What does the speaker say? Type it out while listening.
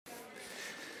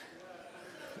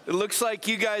It looks like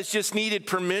you guys just needed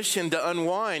permission to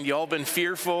unwind. Y'all been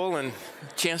fearful and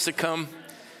chance to come.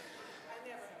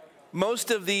 Most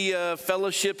of the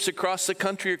fellowships across the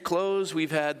country are closed.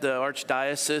 We've had the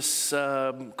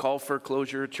Archdiocese call for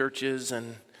closure of churches,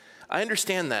 and I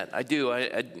understand that. I do.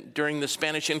 During the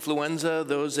Spanish influenza,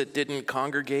 those that didn't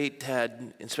congregate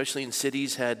had, especially in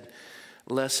cities, had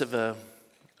less of a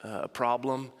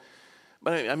problem.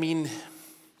 But I mean,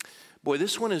 boy,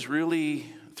 this one has really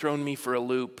thrown me for a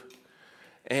loop.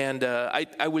 And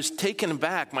I was taken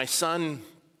aback. My son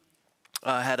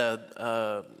had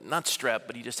not strep,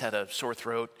 but he just had a sore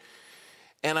throat.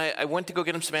 And I went to go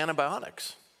get him some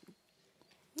antibiotics.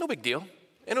 No big deal.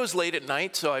 And it was late at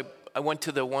night, so I went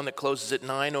to the one that closes at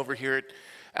 9 over here at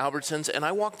Albertsons. And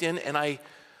I walked in, and I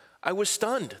was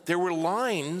stunned. There were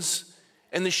lines,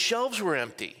 and the shelves were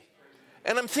empty.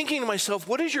 And I'm thinking to myself,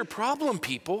 what is your problem,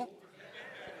 people?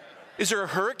 Is there a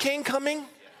hurricane coming?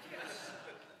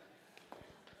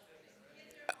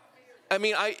 I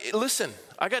mean, listen,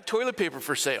 I got toilet paper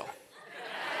for sale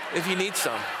if you need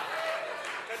some.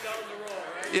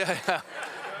 Yeah.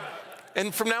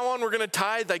 And from now on, we're going to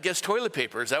tithe, I guess, toilet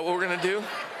paper. Is that what we're going to do?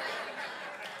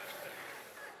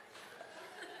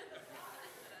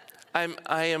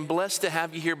 I am blessed to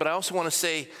have you here, but I also want to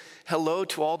say hello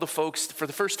to all the folks. For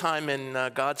the first time in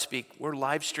Godspeak, we're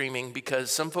live streaming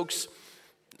because some folks,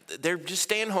 they're just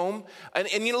staying home. And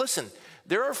you know, listen,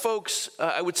 there are folks,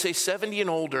 I would say 70 and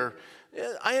older.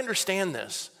 I understand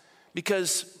this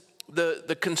because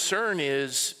the concern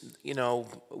is, you know,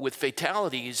 with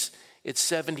fatalities, it's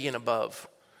 70 and above.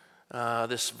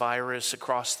 This virus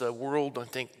across the world, I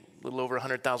think a little over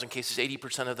 100,000 cases,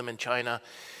 80% of them in China.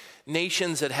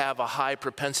 Nations that have a high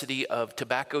propensity of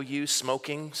tobacco use,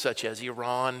 smoking, such as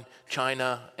Iran,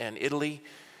 China, and Italy,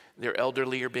 their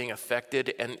elderly are being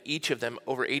affected, and each of them,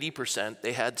 over 80%,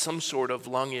 they had some sort of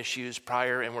lung issues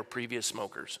prior and were previous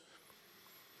smokers.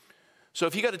 So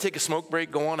if you got to take a smoke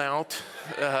break, go on out.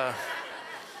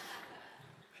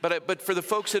 But for the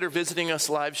folks that are visiting us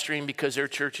live stream because their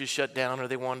church is shut down or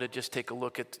they wanted to just take a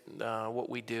look at what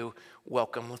we do,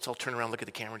 welcome. Let's all turn around, look at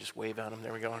the camera, just wave at them.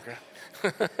 There we go.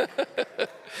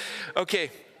 Okay.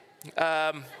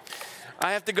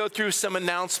 I have to go through some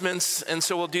announcements, and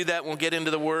so we'll do that. We'll get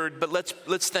into the Word, but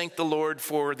let's thank the Lord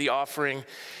for the offering.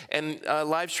 And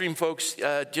live stream folks,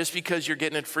 just because you're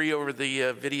getting it free over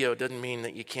the video doesn't mean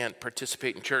that you can't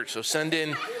participate in church. So send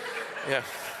in, yeah.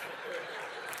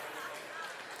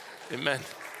 Amen.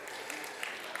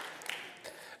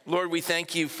 Lord, we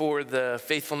thank you for the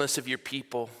faithfulness of your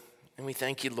people, and we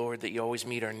thank you, Lord, that you always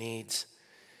meet our needs.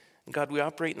 And God, we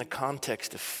operate in the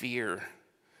context of fear,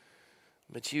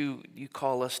 but you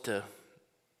call us to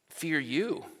fear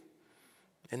you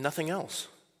and nothing else.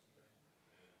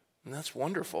 And that's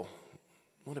wonderful.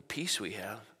 What a peace we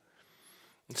have.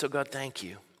 And so, God, thank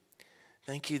you.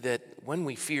 Thank you that when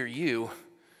we fear you,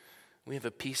 we have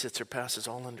a peace that surpasses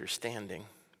all understanding,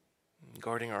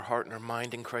 guarding our heart and our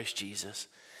mind in Christ Jesus.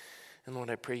 And Lord,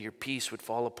 I pray your peace would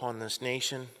fall upon this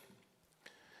nation.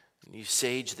 And you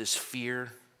sage this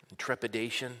fear and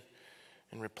trepidation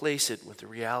and replace it with the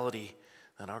reality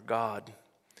that our God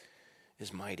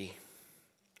is mighty.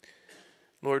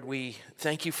 Lord, we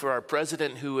thank you for our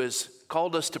president who has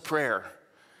called us to prayer,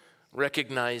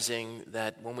 recognizing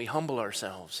that when we humble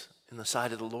ourselves in the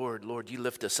sight of the Lord, Lord, you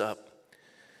lift us up.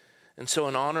 And so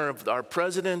in honor of our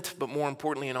president, but more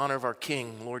importantly in honor of our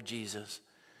King, Lord Jesus,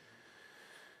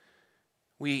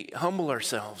 we humble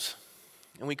ourselves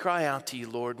and we cry out to you,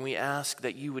 Lord, and we ask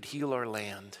that you would heal our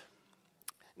land.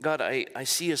 God, I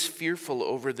see us fearful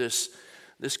over this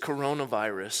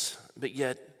coronavirus, but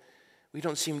yet we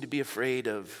don't seem to be afraid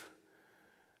of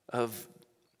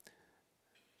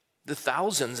the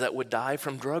thousands that would die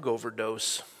from drug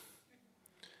overdose,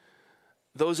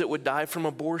 those that would die from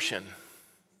abortion,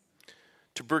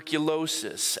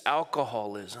 tuberculosis,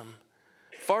 alcoholism,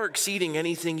 far exceeding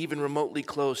anything even remotely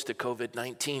close to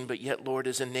COVID-19. But yet, Lord,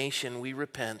 as a nation, we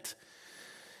repent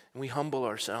and we humble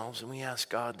ourselves and we ask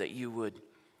God that you would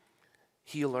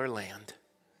heal our land.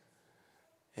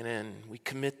 And then we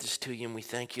commit this to you and we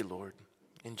thank you, Lord.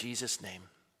 In Jesus' name,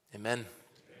 amen.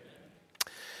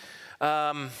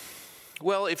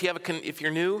 Well, if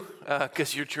you're new,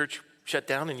 because your church shut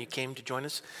down and you came to join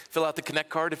us, fill out the Connect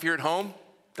card. If you're at home,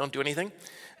 don't do anything.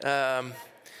 And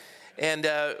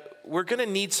we're going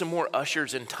to need some more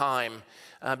ushers in time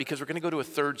because we're going to go to a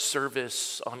third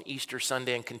service on Easter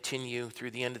Sunday and continue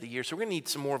through the end of the year. So we're going to need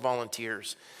some more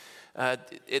volunteers.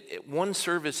 One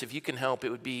service, if you can help,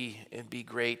 it'd be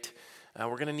great.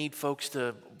 We're going to need folks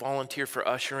to volunteer for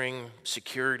ushering,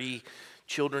 security,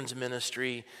 children's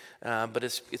ministry, but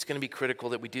it's going to be critical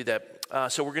that we do that.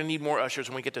 So we're going to need more ushers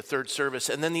when we get to third service.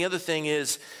 And then the other thing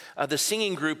is the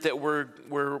singing group that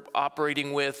we're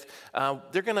operating with.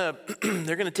 They're going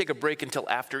to take a break until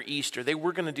after Easter. They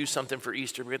were going to do something for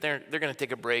Easter, but they're going to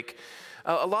take a break.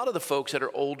 A lot of the folks that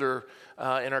are older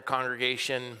in our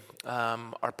congregation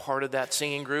are part of that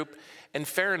singing group. And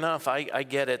fair enough, I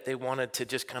get it. They wanted to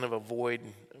just kind of avoid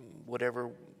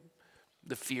whatever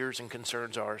the fears and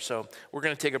concerns are. So we're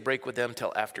going to take a break with them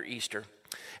till after Easter.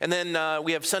 And then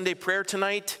we have Sunday prayer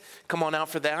tonight. Come on out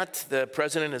for that. The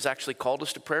president has actually called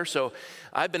us to prayer. So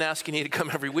I've been asking you to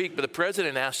come every week, but the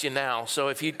president asked you now. So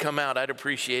if you'd come out, I'd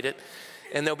appreciate it.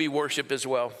 And there'll be worship as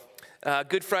well.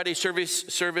 Good Friday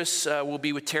service will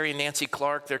be with Terry and Nancy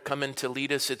Clark. They're coming to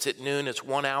lead us. It's at noon. It's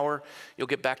 1 hour. You'll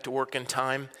get back to work in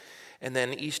time. And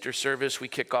then Easter service, we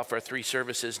kick off our 3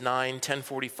 services, 9,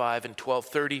 10:45, and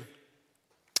 12:30.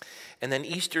 And then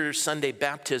Easter Sunday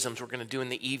baptisms we're going to do in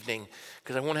the evening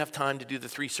because I won't have time to do the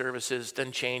 3 services,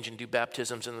 then change and do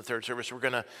baptisms in the third service. We're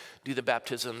going to do the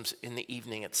baptisms in the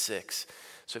evening at 6.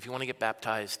 So if you want to get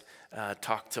baptized,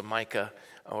 talk to Micah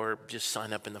or just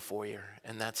sign up in the foyer.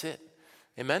 And that's it.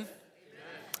 Amen?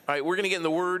 All right, we're going to get in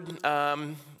the Word.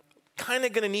 Kind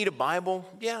of going to need a Bible.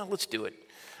 Yeah, let's do it.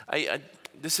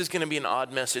 This is going to be an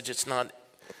odd message. It's not,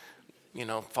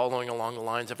 following along the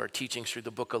lines of our teachings through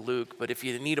the book of Luke. But if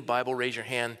you need a Bible, raise your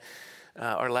hand.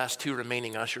 Our last 2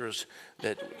 remaining ushers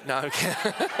that... No, okay.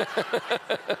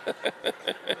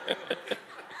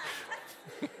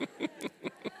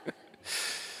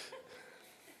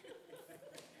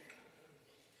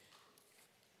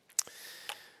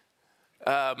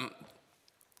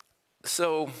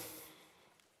 So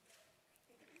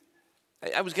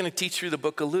I was going to teach through the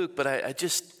book of Luke, but I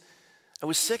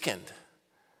was sickened.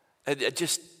 I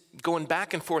just going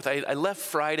back and forth. I left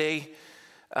Friday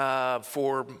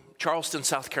for Charleston,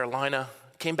 South Carolina,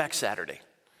 came back Saturday.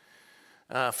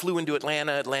 Flew into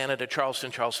Atlanta to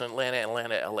Charleston,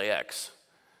 Atlanta, LAX.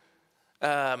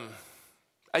 There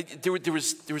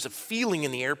was a feeling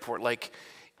in the airport like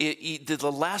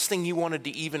the last thing you wanted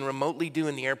to even remotely do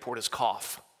in the airport is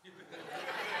cough.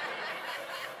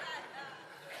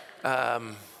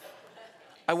 I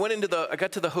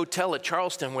got to the hotel at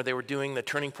Charleston where they were doing the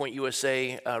Turning Point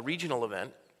USA regional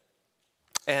event.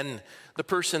 And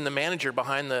the manager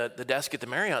behind the desk at the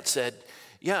Marriott said,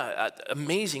 yeah,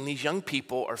 amazing. These young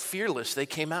people are fearless. They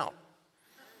came out.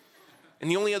 And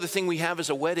the only other thing we have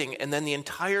is a wedding. And then the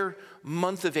entire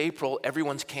month of April,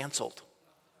 everyone's canceled.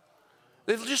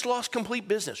 They've just lost complete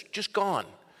business, just gone.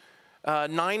 I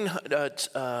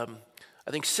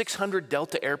think 600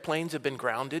 Delta airplanes have been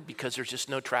grounded because there's just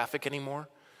no traffic anymore.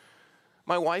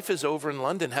 My wife is over in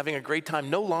London having a great time,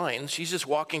 no lines. She's just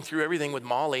walking through everything with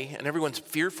Molly, and everyone's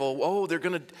fearful. Oh, they're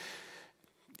going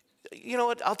to... You know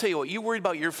what? I'll tell you what. You worry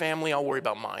about your family, I'll worry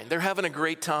about mine. They're having a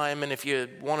great time, and if you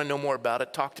want to know more about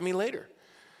it, talk to me later.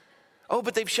 Oh,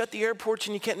 but they've shut the airports,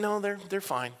 and you can't... No, they're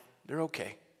fine. They're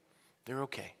okay. They're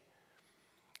okay.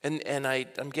 And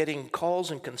I'm getting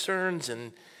calls and concerns,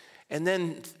 and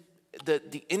then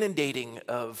the inundating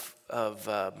of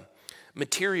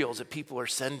materials that people are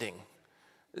sending.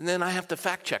 And then I have to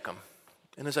fact check them.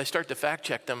 And as I start to fact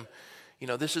check them,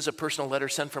 this is a personal letter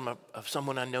sent from of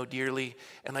someone I know dearly.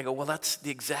 And I go, well, that's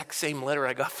the exact same letter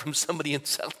I got from somebody in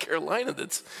South Carolina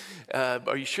that's,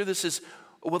 are you sure this is,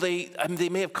 well, they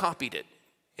may have copied it,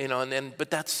 but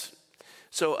that's,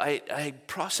 so I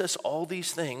process all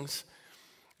these things.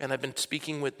 And I've been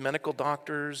speaking with medical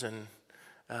doctors and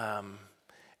I'm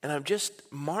just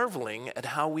marveling at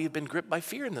how we've been gripped by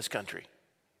fear in this country.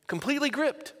 Completely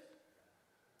gripped.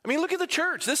 I mean, look at the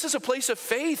church. This is a place of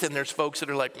faith, and there's folks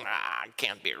that are like, I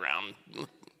can't be around.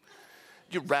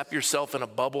 You wrap yourself in a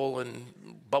bubble and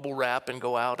bubble wrap and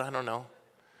go out. I don't know.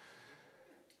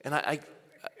 And I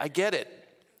get it.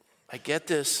 I get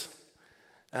this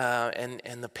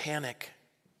and the panic.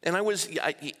 And I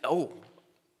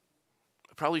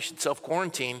probably should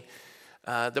self-quarantine.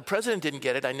 The president didn't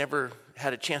get it. I never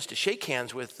had a chance to shake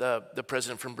hands with the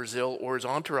president from Brazil or his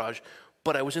entourage,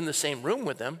 but I was in the same room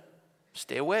with them.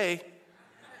 Stay away.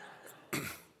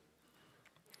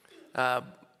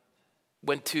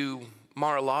 Went to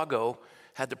Mar-a-Lago,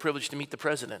 had the privilege to meet the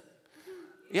president.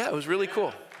 Yeah, it was really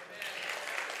cool.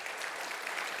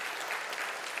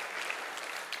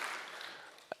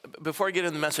 Before I get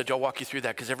into the message, I'll walk you through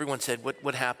that because everyone said,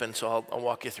 what happened? So I'll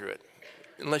walk you through it.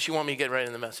 Unless you want me to get right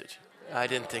in the message. I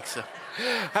didn't think so.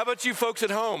 How about you folks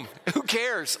at home? Who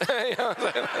cares?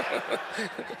 Because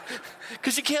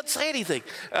you can't say anything.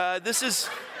 That's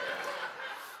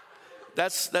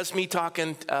me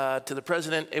talking to the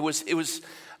president. Let's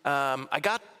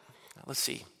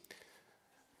see.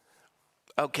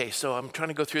 Okay, so I'm trying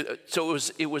to go through. So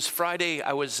it was Friday.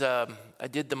 I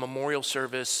did the memorial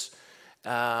service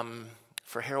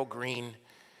for Harold Green,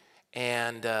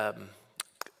 and I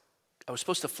was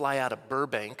supposed to fly out of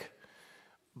Burbank,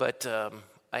 but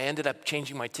I ended up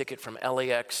changing my ticket from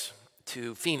LAX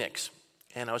to Phoenix,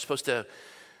 and I was supposed to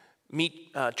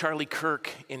meet Charlie Kirk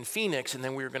in Phoenix, and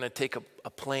then we were going to take a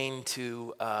plane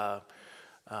to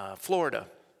Florida.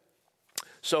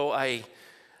 So I'm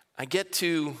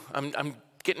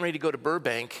getting ready to go to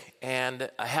Burbank, and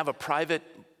I have a private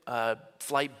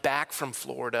flight back from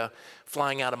Florida,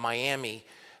 flying out of Miami.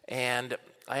 And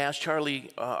I asked Charlie,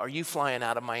 are you flying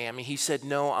out of Miami? He said,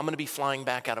 no, I'm going to be flying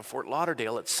back out of Fort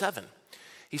Lauderdale at 7.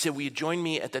 He said, will you join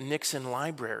me at the Nixon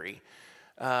Library?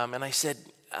 And I said,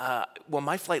 well,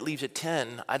 my flight leaves at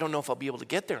 10. I don't know if I'll be able to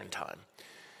get there in time.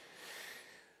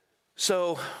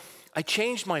 So I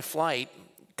changed my flight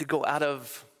to go out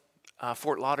of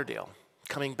Fort Lauderdale,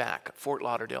 coming back, Fort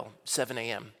Lauderdale, 7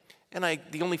 a.m. And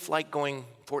the only flight going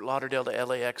Fort Lauderdale to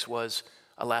LAX was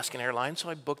Alaskan Airlines, so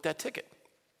I booked that ticket.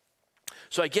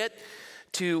 So I get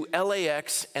to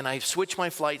LAX, and I switch my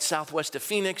flight Southwest to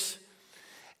Phoenix,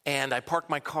 and I park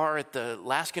my car at the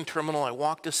Alaskan terminal. I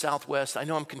walk to Southwest. I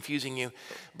know I'm confusing you,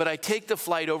 but I take the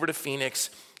flight over to Phoenix,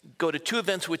 go to 2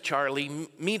 events with Charlie,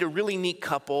 meet a really neat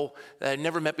couple that I'd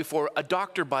never met before, a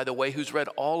doctor, by the way, who's read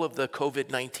all of the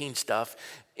COVID-19 stuff.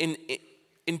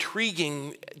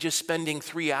 Intriguing, just spending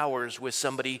 3 hours with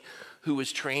somebody who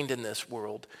was trained in this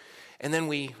world. And then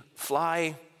we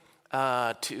fly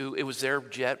it was their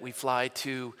jet, we fly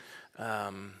to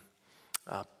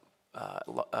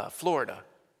Florida.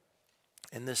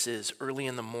 And this is early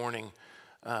in the morning.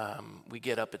 We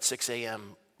get up at 6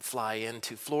 a.m., fly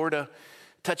into Florida,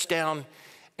 touchdown,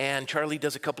 and Charlie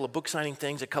does a couple of book signing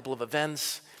things, a couple of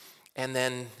events, and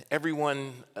then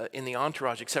everyone in the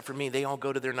entourage, except for me, they all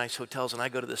go to their nice hotels, and I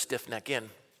go to the Stiff Neck Inn.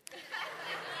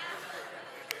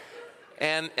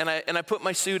 and I put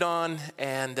my suit on,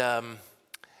 and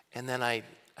then I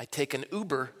take an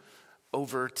Uber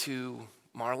over to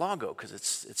Mar-a-Lago because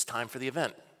it's time for the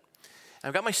event.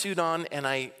 I've got my suit on, and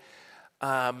I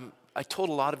told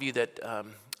a lot of you that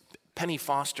Penny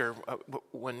Foster,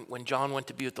 when John went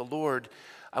to be with the Lord,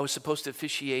 I was supposed to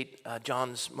officiate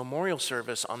John's memorial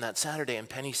service on that Saturday, and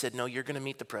Penny said, no, you're going to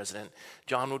meet the president.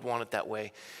 John would want it that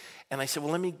way. And I said,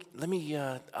 well,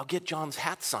 I'll get John's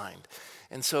hat signed.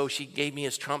 And so she gave me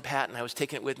his Trump hat, and I was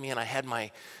taking it with me, and I had my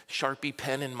Sharpie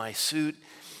pen in my suit.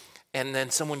 And then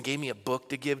someone gave me a book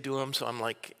to give to him. So I'm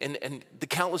like, and the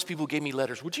countless people gave me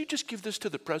letters. Would you just give this to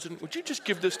the president? Would you just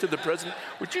give this to the president?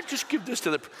 Would you just give this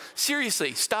to the,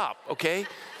 seriously, stop, okay?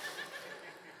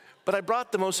 But I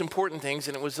brought the most important things,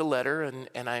 and it was the letter, and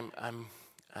I'm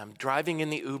driving in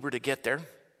the Uber to get there.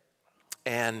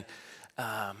 And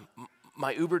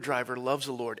my Uber driver loves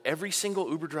the Lord. Every single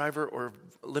Uber driver or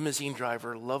limousine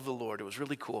driver loved the Lord. It was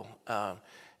really cool, and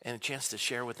a chance to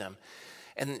share with them.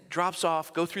 And drops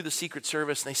off, go through the Secret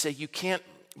Service, and they say, you can't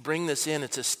bring this in.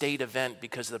 It's a state event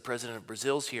because the president of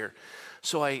Brazil's here.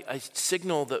 So I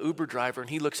signal the Uber driver, and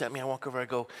he looks at me. I walk over, I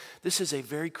go, this is a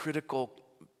very critical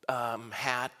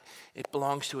hat. It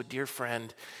belongs to a dear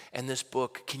friend. And this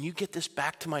book, can you get this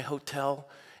back to my hotel?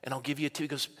 And I'll give you it too. He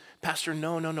goes, Pastor,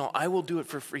 no, I will do it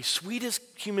for free. Sweetest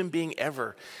human being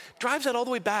ever. Drives that all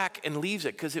the way back and leaves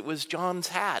it because it was John's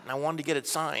hat, and I wanted to get it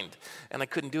signed, and I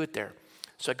couldn't do it there.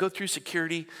 So I go through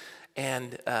security,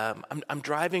 and I'm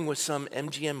driving with some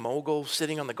MGM mogul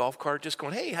sitting on the golf cart just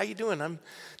going, hey, how you doing? I'm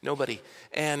nobody.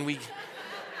 And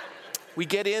we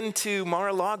get into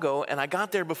Mar-a-Lago, and I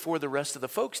got there before the rest of the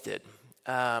folks did.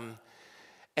 And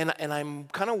I'm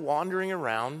kind of wandering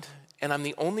around, and I'm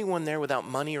the only one there without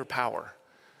money or power.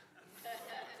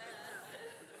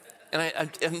 And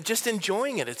I'm just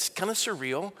enjoying it. It's kind of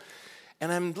surreal.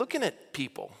 And I'm looking at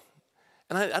people.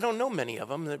 And I don't know many of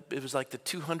them. It was like the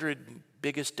 200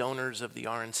 biggest donors of the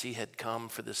RNC had come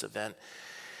for this event.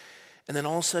 And then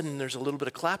all of a sudden, there's a little bit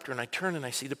of clapter, and I turn and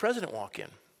I see the president walk in.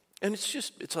 And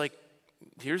it's like,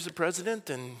 here's the president,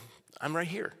 and I'm right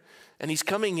here. And he's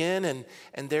coming in,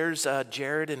 and there's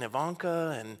Jared and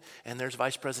Ivanka, and there's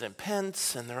Vice President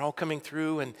Pence, and they're all coming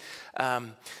through. And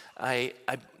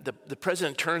the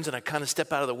president turns, and I kind of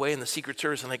step out of the way in the Secret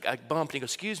Service, and I bumped, and he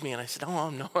goes, excuse me. And I said, oh,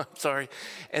 no, I'm sorry.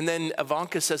 And then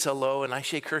Ivanka says hello, and I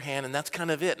shake her hand, and that's kind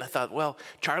of it. And I thought, well,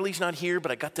 Charlie's not here,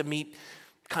 but I got to meet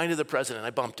kind of the president. I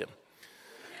bumped him.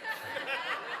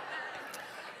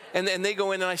 And they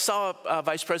go in, and I saw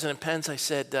Vice President Pence. I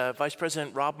said, Vice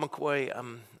President Rob McCoy,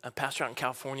 I'm a pastor out in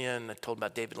California, and I told him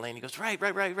about David Lane. He goes,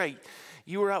 right.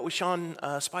 You were out with Sean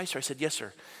Spicer. I said, yes,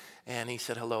 sir. And he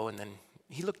said hello, and then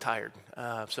he looked tired.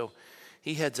 So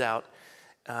he heads out,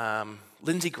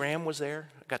 Lindsey Graham was there.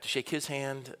 I got to shake his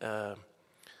hand.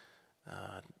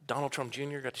 Donald Trump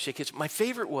Jr. got to shake his. My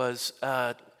favorite was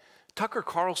Tucker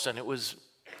Carlson. It was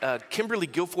Kimberly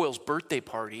Guilfoyle's birthday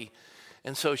party.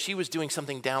 And so she was doing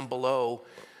something down below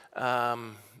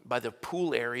by the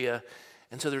pool area.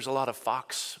 And so there's a lot of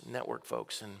Fox network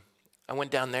folks. And I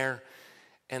went down there,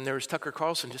 and there was Tucker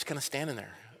Carlson just kind of standing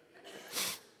there.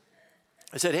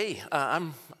 I said, hey,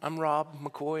 I'm Rob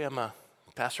McCoy. I'm a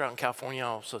pastor out in California,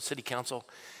 also city council.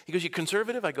 He goes, you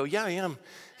conservative? I go, yeah, I am.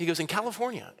 He goes, in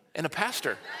California, and a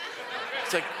pastor.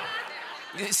 It's like,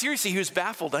 seriously, he was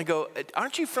baffled. I go,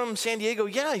 aren't you from San Diego?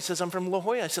 Yeah, he says, I'm from La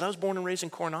Jolla. I said, I was born and raised in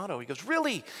Coronado. He goes,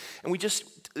 really? And we just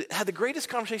had the greatest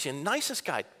conversation, nicest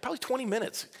guy, probably 20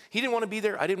 minutes. He didn't want to be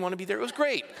there. I didn't want to be there. It was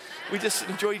great. We just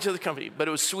enjoyed each other's company, but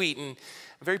it was sweet and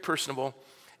very personable.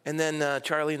 And then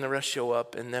Charlie and the rest show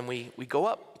up, and then we go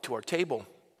up to our table.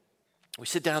 We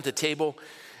sit down at the table,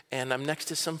 and I'm next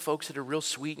to some folks that are real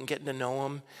sweet and getting to know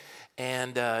them.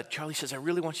 And Charlie says, I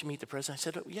really want you to meet the president. I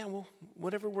said, oh, yeah, well,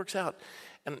 whatever works out.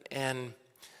 And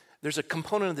there's a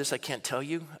component of this I can't tell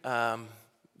you.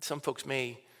 Some folks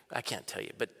I can't tell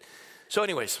you. But so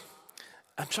anyways,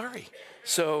 I'm sorry.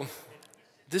 So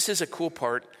this is a cool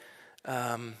part.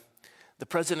 The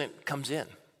president comes in,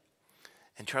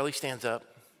 and Charlie stands up,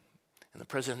 and the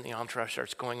president and the entourage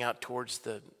starts going out towards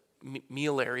the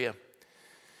meal area.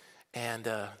 And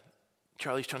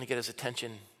Charlie's trying to get his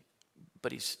attention,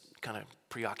 but he's kind of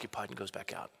preoccupied and goes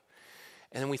back out.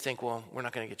 And then we think, well, we're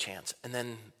not going to get a chance. And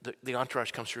then the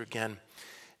entourage comes through again.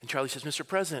 And Charlie says, Mr.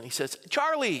 President. He says,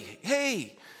 Charlie,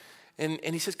 hey. And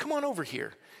he says, come on over here.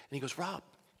 And he goes, Rob.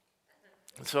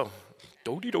 And so,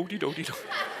 do-de-do-de-do-de-do.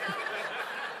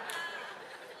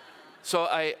 So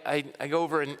I go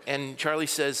over and Charlie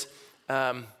says,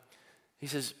 he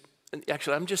says,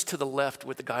 actually, I'm just to the left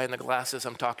with the guy in the glasses.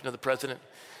 I'm talking to the president.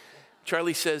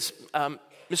 Charlie says,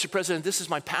 Mr. President, this is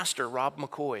my pastor, Rob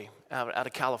McCoy, out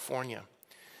of California.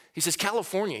 He says,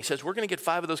 California. He says, we're going to get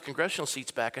 5 of those congressional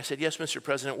seats back. I said, yes, Mr.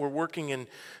 President. We're working in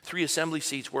 3 assembly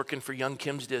seats, working for Young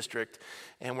Kim's district,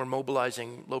 and we're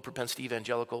mobilizing low-propensity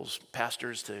evangelicals,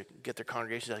 pastors, to get their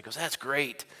congregations out. He goes, that's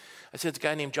great. I said, it's a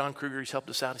guy named John Kruger. He's helped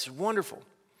us out. He said, wonderful.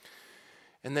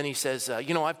 And then he says,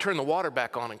 I've turned the water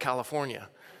back on in California.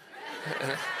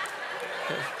 And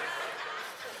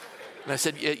I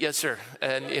said, yes, sir.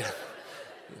 And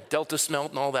Delta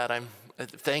Smelt and all that.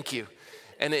 Thank you.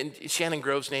 And then Shannon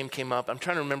Grove's name came up. I'm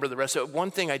trying to remember the rest. So one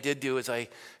thing I did do is I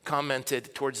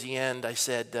commented towards the end. I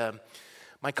said,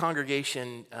 my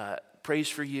congregation prays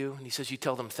for you. And he says, you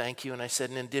tell them thank you. And I said,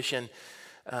 in addition,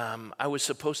 I was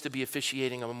supposed to be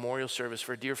officiating a memorial service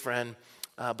for a dear friend,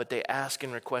 but they ask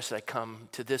and request that I come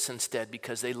to this instead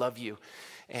because they love you.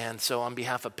 And so on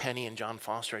behalf of Penny and John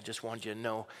Foster, I just wanted you to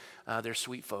know they're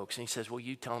sweet folks. And he says, well,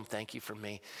 you tell them thank you from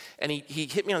me. And he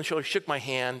hit me on the shoulder, shook my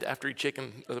hand after he'd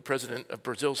shaken the president of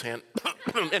Brazil's hand.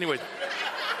 Anyway.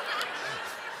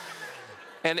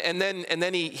 And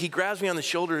then he grabs me on the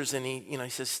shoulders and he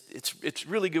says, it's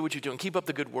really good what you're doing. Keep up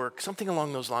the good work. Something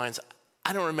along those lines.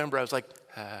 I don't remember. I was like,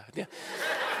 yeah.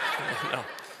 No.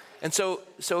 And so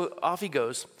off he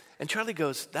goes. And Charlie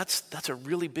goes, that's a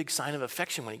really big sign of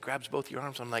affection when he grabs both your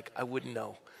arms. I'm like, I wouldn't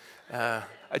know. I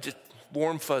just,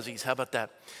 warm fuzzies. How about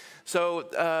that? So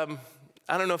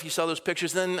I don't know if you saw those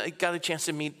pictures. Then I got a chance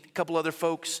to meet a couple other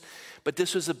folks. But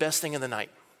this was the best thing of the night.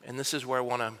 And this is where I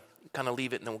want to kind of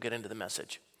leave it, and then we'll get into the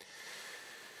message.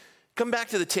 Come back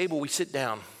to the table. We sit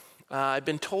down. I've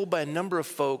been told by a number of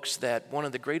folks that one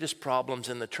of the greatest problems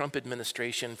in the Trump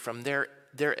administration, from their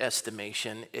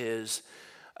estimation, is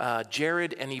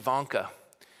Jared and Ivanka,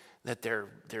 that they're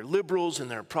liberals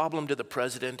and they're a problem to the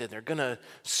president and they're going to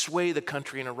sway the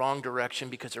country in a wrong direction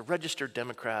because they're registered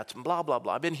Democrats and blah, blah,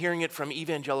 blah. I've been hearing it from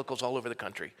evangelicals all over the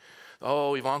country.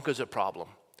 Oh, Ivanka's a problem.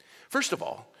 First of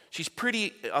all, she's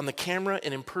pretty on the camera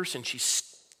and in person.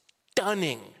 She's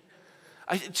stunning.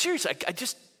 Seriously,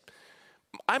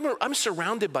 I'm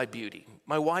surrounded by beauty.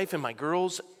 My wife and my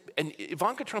girls, and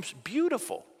Ivanka Trump's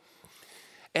beautiful.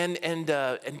 And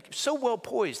so well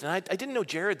poised. And I didn't know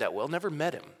Jared that well, never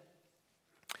met him.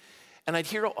 And I'd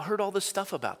heard all this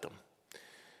stuff about them.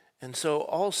 And so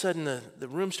all of a sudden the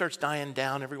room starts dying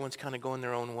down. Everyone's kind of going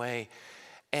their own way.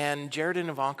 And Jared and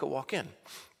Ivanka walk in.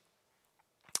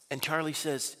 And Charlie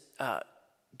says,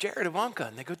 Jared, Ivanka.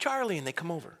 And they go, Charlie. And they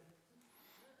come over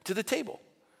to the table.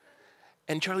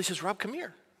 And Charlie says, Rob, come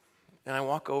here. And I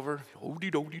walk over.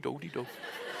 Oh-de-do-de-do-de-do.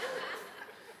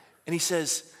 And he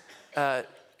says,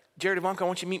 Jared, Ivanka, I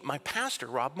want you to meet my pastor,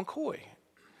 Rob McCoy.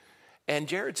 And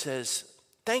Jared says,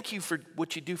 thank you for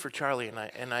what you do for Charlie.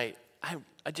 And I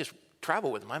just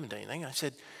travel with him. I haven't done anything. I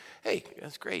said, hey,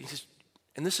 that's great. He says,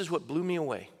 And this is what blew me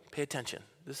away. Pay attention.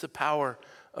 This is the power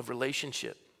of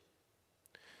relationship.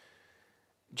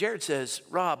 Jared says,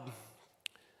 Rob,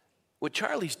 what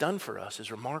Charlie's done for us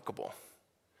is remarkable.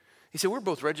 He said, we're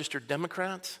both registered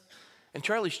Democrats, and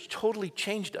Charlie's totally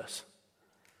changed us.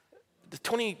 The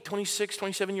 26,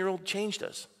 27-year-old changed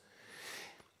us.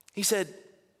 He said,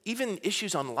 even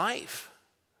issues on life,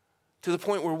 to the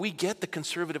point where we get the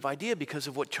conservative idea because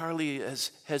of what Charlie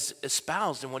has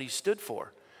espoused and what he stood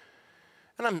for.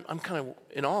 And I'm kind of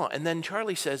in awe. And then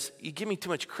Charlie says, you give me too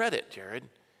much credit, Jared.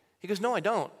 He goes, no, I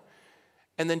don't.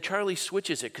 And then Charlie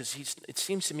switches it because it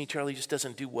seems to me Charlie just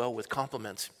doesn't do well with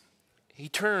compliments. He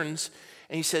turns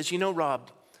and he says, you know, Rob,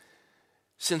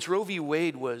 since Roe v.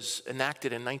 Wade was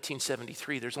enacted in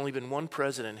 1973, there's only been one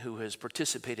president who has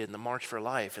participated in the March for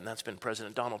Life, and that's been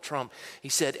President Donald Trump. He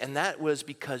said, and that was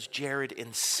because Jared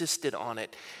insisted on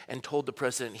it and told the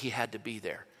president he had to be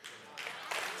there.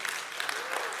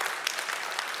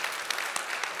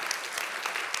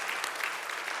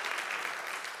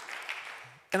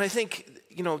 And I think,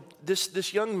 you know,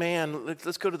 this young man,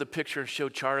 let's go to the picture and show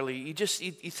Charlie. You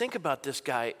think about this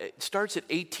guy. It starts at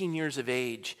 18 years of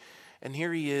age, and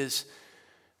here he is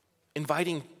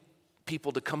inviting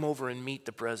people to come over and meet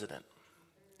the president.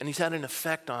 And he's had an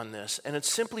effect on this, and it's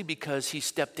simply because he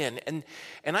stepped in.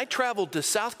 And I traveled to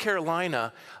South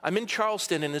Carolina. I'm in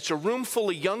Charleston, and it's a room full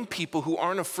of young people who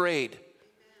aren't afraid.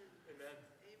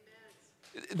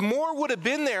 Amen. More would have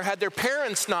been there had their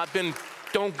parents not been,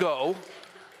 don't go.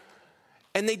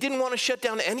 And they didn't want to shut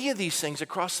down any of these things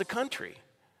across the country.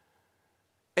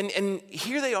 And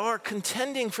here they are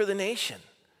contending for the nation.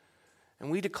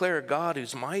 And we declare a God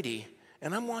who's mighty.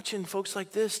 And I'm watching folks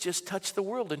like this just touch the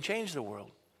world and change the world.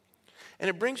 And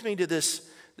it brings me to this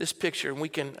picture. And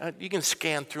you can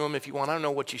scan through them if you want. I don't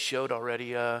know what you showed already.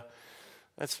 You've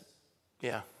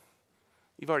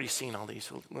already seen all these.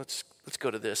 So let's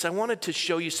go to this. I wanted to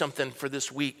show you something for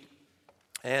this week.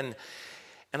 And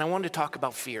I wanted to talk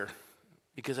about fear,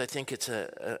 because I think it's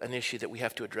an issue that we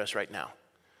have to address right now,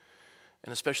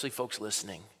 and especially folks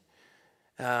listening.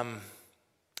 The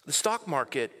stock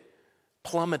market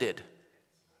plummeted,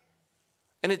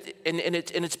 and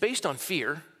it's based on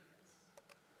fear.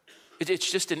 It's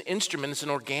just an instrument. It's an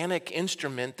organic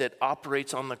instrument that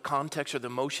operates on the context or the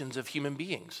emotions of human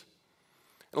beings.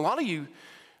 And a lot of you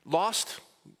lost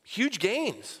huge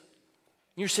gains.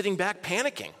 You're sitting back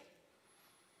panicking.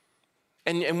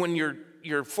 And when your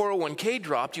 401k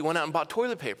dropped, you went out and bought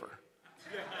toilet paper.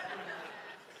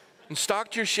 And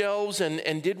stocked your shelves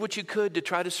and did what you could to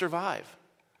try to survive.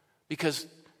 Because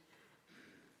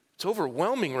it's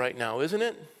overwhelming right now, isn't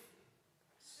it?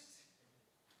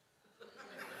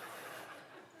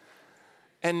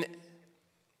 And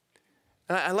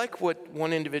I like what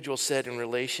one individual said in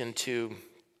relation to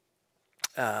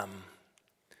the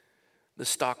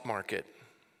stock market.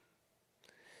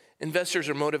 Investors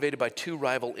are motivated by two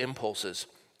rival impulses,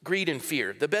 greed and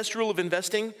fear. The best rule of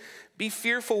investing, be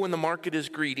fearful when the market is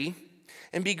greedy,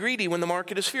 and be greedy when the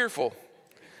market is fearful.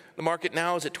 The market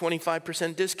now is at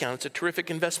 25% discount. It's a terrific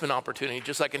investment opportunity,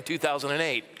 just like in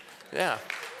 2008. Yeah.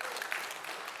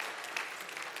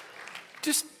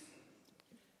 Just,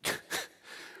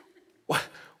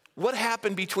 what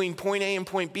happened between point A and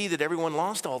point B that everyone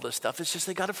lost all this stuff? It's just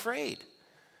they got afraid.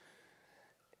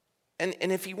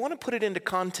 And if you want to put it into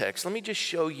context, let me just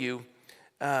show you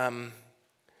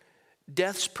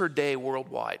deaths per day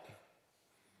worldwide.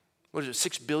 What is it,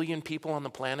 6 billion people on the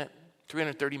planet?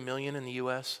 330 million in the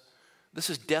U.S.?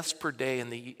 This is deaths per day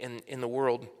in the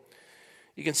world.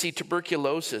 You can see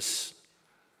tuberculosis,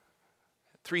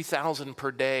 3,000 per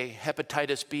day.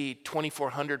 Hepatitis B,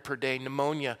 2,400 per day.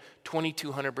 Pneumonia,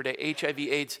 2,200 per day.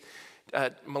 HIV/AIDS,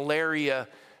 malaria,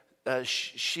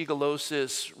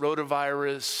 shigellosis,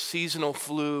 rotavirus, seasonal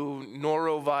flu,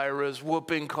 norovirus,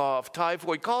 whooping cough,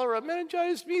 typhoid, cholera,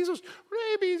 meningitis, measles,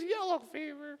 rabies, yellow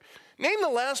fever. Name the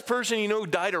last person you know who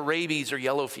died of rabies or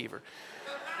yellow fever.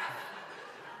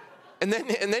 and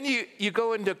then you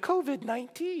go into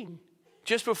COVID-19,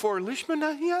 just before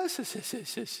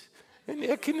leishmaniasis and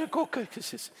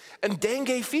echinococcus and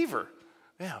dengue fever.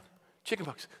 Yeah,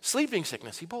 chickenpox, sleeping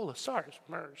sickness, Ebola, SARS,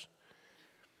 MERS.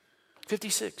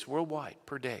 56 worldwide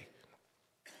per day.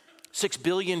 6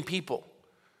 billion people.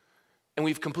 And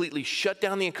we've completely shut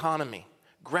down the economy,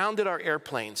 grounded our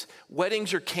airplanes,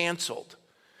 weddings are canceled,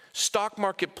 stock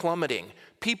market plummeting,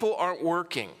 people aren't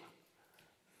working.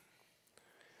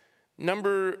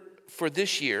 Number for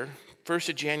this year, 1st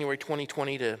of January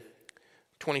 2020 to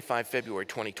 25 February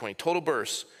 2020, total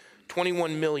births,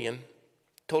 21 million,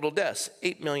 total deaths,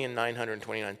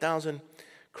 8,929,000,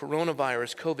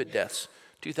 coronavirus, COVID deaths,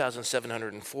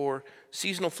 2,704,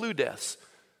 seasonal flu deaths,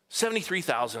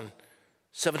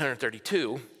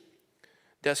 73,732.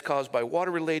 Deaths caused by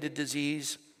water-related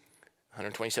disease,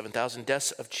 127,000.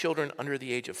 Deaths of children under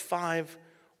the age of 5,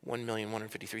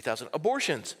 1,153,000.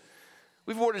 Abortions.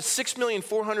 We've aborted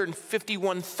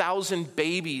 6,451,000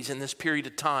 babies in this period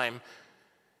of time.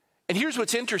 And here's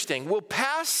what's interesting. We'll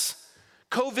pass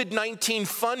COVID-19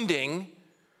 funding,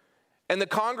 and the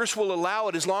Congress will allow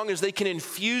it as long as they can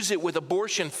infuse it with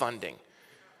abortion funding.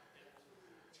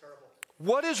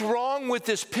 What is wrong with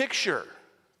this picture?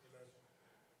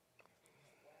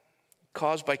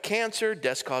 Caused by cancer,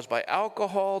 deaths caused by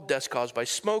alcohol, deaths caused by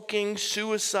smoking,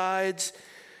 suicides.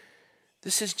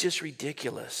 This is just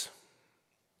ridiculous.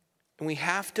 And we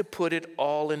have to put it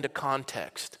all into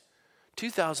context.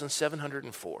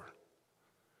 2,704.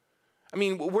 I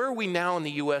mean, where are we now in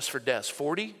the U.S. for deaths?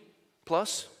 40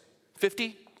 plus?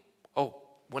 50? Oh,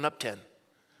 went up 10.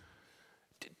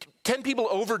 10 people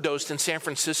overdosed in San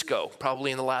Francisco, probably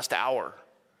in the last hour.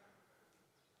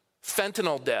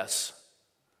 Fentanyl deaths.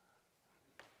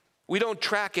 We don't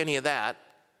track any of that.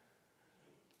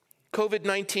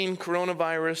 COVID-19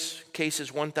 coronavirus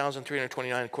cases,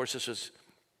 1,329. Of course, this was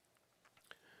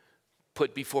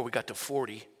put before we got to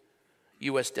 40.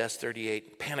 U.S. deaths,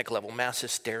 38. Panic level, mass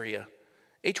hysteria.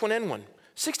 H1N1,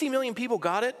 60 million people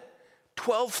got it.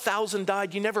 12,000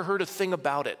 died. You never heard a thing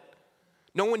about it.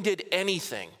 No one did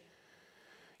anything.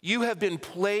 You have been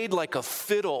played like a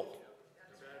fiddle.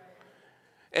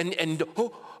 And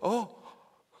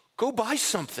go buy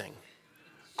something.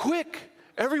 Quick,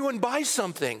 everyone buy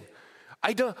something.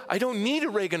 I don't need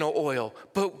oregano oil,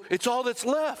 but it's all that's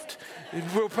left.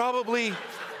 We'll probably...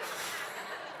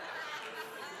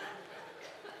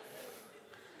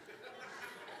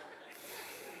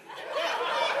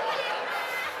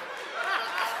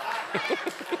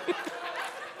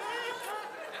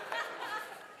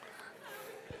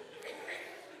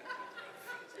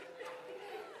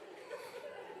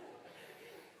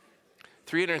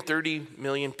 $330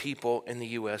 million people in the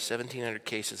U.S., 1,700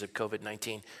 cases of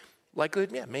COVID-19.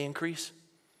 Likelihood, may increase.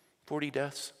 40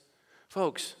 deaths.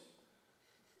 Folks,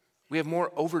 we have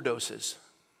more overdoses.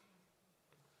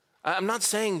 I'm not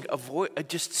saying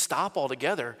just stop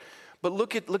altogether, but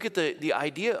look at the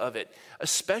idea of it,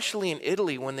 especially in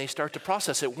Italy when they start to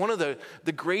process it. One of the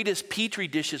greatest petri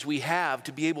dishes we have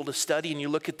to be able to study, and you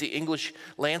look at the English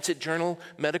Lancet journal,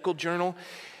 medical journal,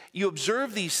 you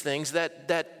observe these things.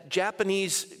 That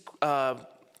Japanese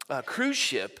cruise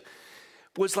ship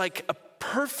was like a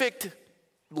perfect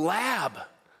lab.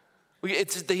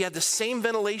 They had the same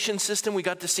ventilation system. We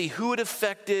got to see who it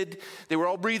affected. They were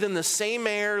all breathing the same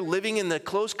air, living in the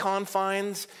close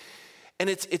confines. And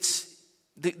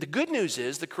the good news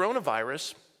is the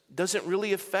coronavirus doesn't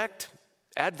really affect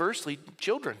adversely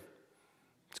children.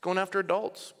 It's going after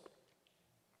adults.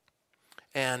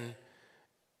 And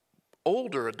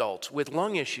older adults with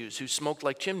lung issues who smoked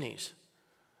like chimneys,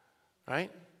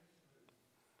 right?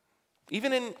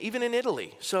 Even in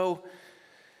Italy. So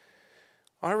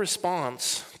our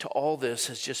response to all this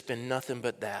has just been nothing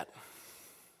but that.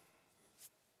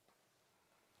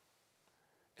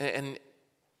 And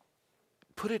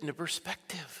put it into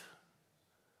perspective.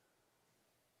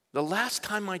 The last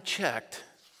time I checked,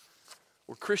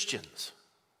 were Christians.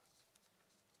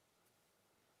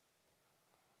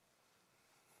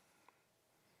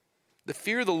 The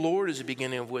fear of the Lord is the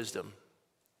beginning of wisdom,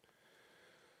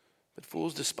 but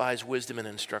fools despise wisdom and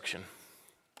instruction.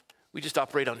 We just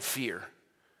operate on fear.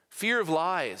 Fear of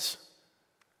lies,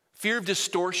 fear of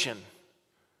distortion.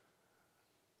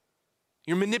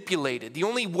 You're manipulated. The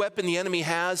only weapon the enemy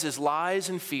has is lies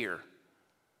and fear.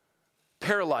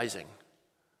 Paralyzing.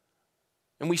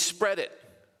 And we spread it.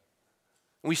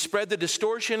 We spread the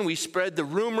distortion, we spread the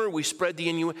rumor, we spread the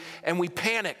innuendo, and we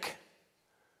panic.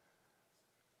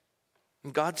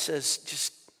 And God says,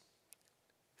 just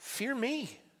fear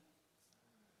me.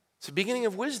 It's the beginning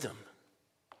of wisdom.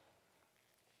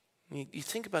 You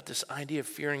think about this idea of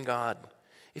fearing God.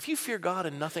 If you fear God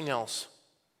and nothing else,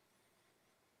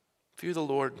 fear the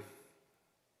Lord.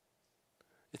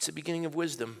 It's the beginning of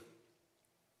wisdom.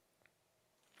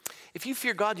 If you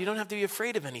fear God, you don't have to be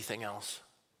afraid of anything else.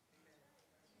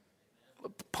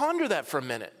 Ponder that for a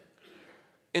minute.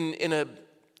 In a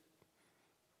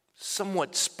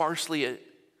somewhat sparsely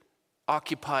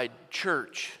occupied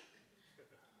church.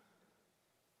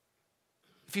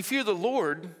 If you fear the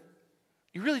Lord,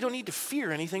 you really don't need to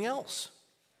fear anything else.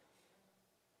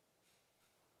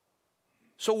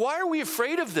 So why are we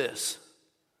afraid of this?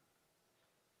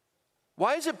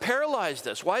 Why has it paralyzed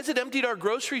us? Why has it emptied our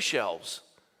grocery shelves?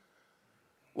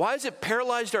 Why has it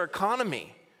paralyzed our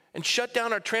economy? and shut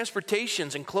down our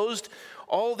transportations and closed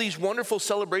all these wonderful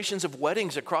celebrations of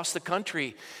weddings across the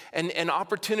country and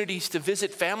opportunities to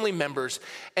visit family members.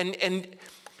 And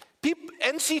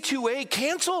NC2A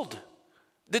canceled.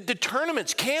 The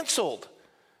tournament's canceled.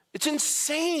 It's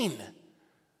insane.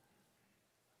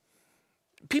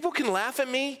 People can laugh at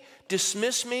me,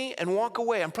 dismiss me, and walk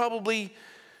away. I'm probably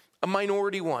a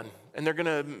minority one, and they're going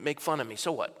to make fun of me.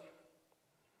 So what?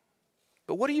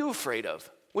 But what are you afraid of?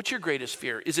 What's your greatest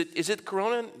fear? Is it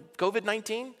Corona,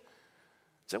 COVID-19? Is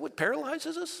that what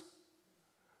paralyzes us?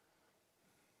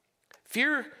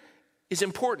 Fear is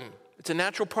important. It's a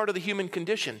natural part of the human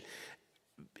condition.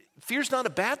 Fear's not a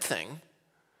bad thing.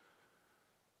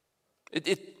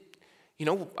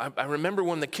 I remember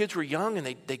when the kids were young and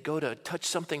they go to touch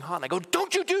something hot, and I go,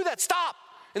 "Don't you do that, stop!"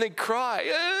 And they cry,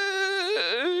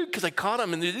 because I caught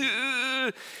them, and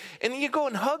then you go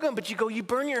and hug them, but you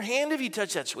burn your hand if you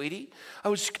touch that, sweetie.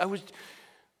 I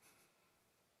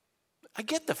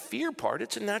get the fear part.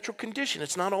 It's a natural condition.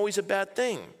 It's not always a bad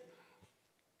thing.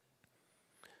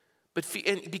 But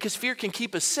because fear can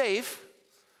keep us safe,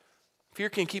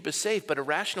 but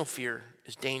irrational fear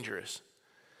is dangerous.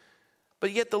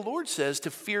 But yet the Lord says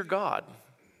to fear God.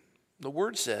 The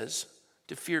Word says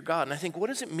to fear God. And I think, what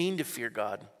does it mean to fear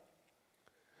God?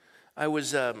 I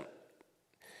was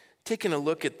taking a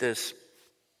look at this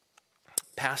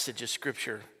passage of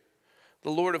Scripture. The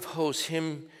Lord of hosts,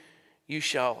 him you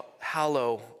shall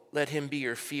hallow. Let him be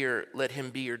your fear. Let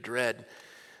him be your dread.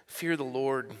 Fear the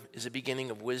Lord is a beginning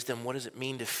of wisdom. What does it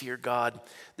mean to fear God?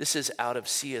 This is out of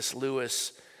C.S.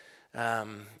 Lewis.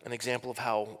 An example of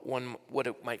what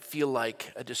it might feel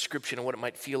like, a description of what it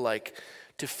might feel like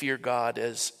to fear God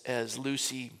as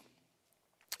Lucy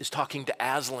is talking to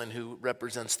Aslan, who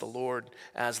represents the Lord.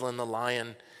 Aslan, the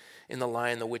lion, in The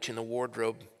Lion, the Witch, and the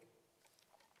Wardrobe.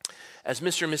 As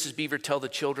Mr. and Mrs. Beaver tell the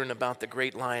children about the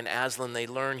great lion Aslan, they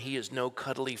learn he is no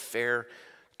cuddly, fair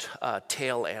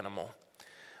tail animal.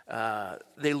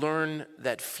 They learn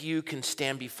that few can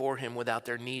stand before him without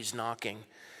their knees knocking.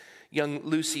 Young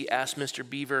Lucy asked Mr.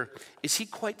 Beaver, "Is he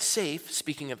quite safe?"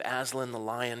 Speaking of Aslan the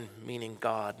lion, meaning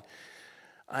God.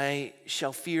 "I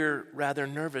shall feel rather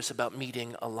nervous about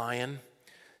meeting a lion."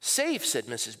 "Safe," said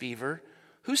Mrs. Beaver.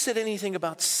 "Who said anything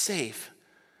about safe?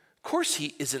 Of course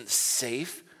he isn't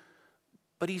safe,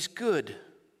 but he's good."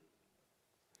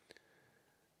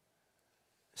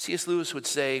 C.S. Lewis would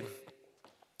say,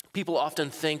 people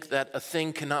often think that a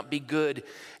thing cannot be good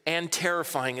and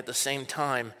terrifying at the same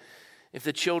time. If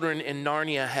the children in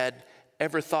Narnia had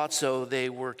ever thought so, they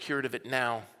were cured of it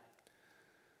now.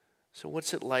 So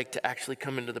what's it like to actually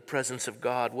come into the presence of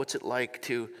God? What's it like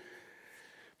to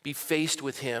be faced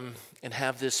with him and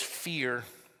have this fear?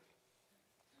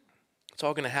 It's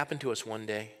all going to happen to us one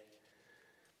day.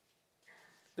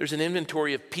 There's an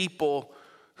inventory of people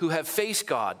who have faced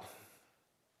God.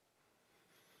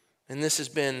 And this has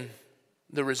been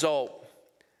the result.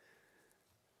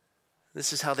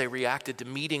 This is how they reacted to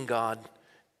meeting God.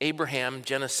 Abraham,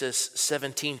 Genesis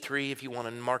 17:3, if you want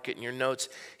to mark it in your notes,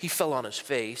 he fell on his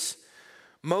face.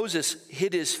 Moses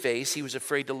hid his face. He was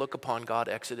afraid to look upon God,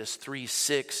 Exodus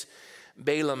 3:6.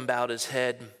 Balaam bowed his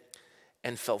head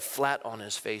and fell flat on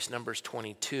his face, Numbers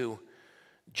 22.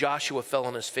 Joshua fell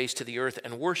on his face to the earth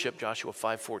and worshiped, Joshua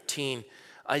 5:14.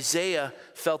 Isaiah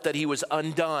felt that he was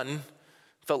undone,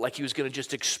 felt like he was going to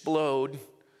just explode,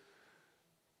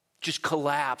 just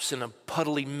collapse in a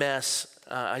puddly mess,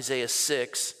 Isaiah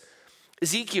 6.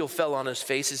 Ezekiel fell on his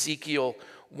face, Ezekiel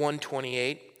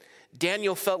 1:28.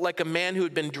 Daniel felt like a man who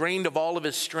had been drained of all of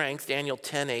his strength, Daniel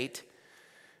 10:8.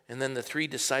 And then the three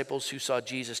disciples who saw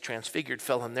Jesus transfigured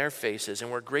fell on their faces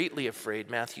and were greatly afraid,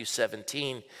 Matthew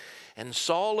 17. And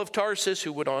Saul of Tarsus,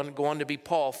 who would go on to be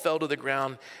Paul, fell to the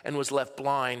ground and was left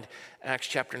blind, Acts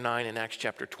chapter 9 and Acts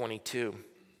chapter 22.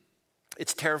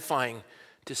 It's terrifying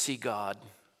to see God.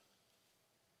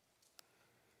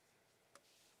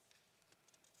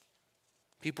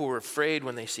 People were afraid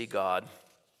when they see God.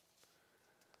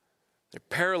 They're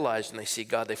paralyzed when they see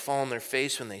God. They fall on their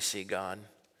face when they see God.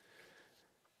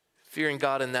 Fearing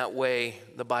God in that way,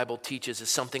 the Bible teaches, is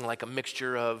something like a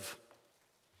mixture of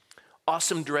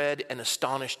awesome dread and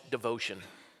astonished devotion.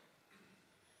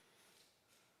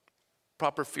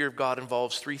 Proper fear of God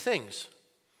involves three things.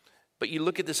 But you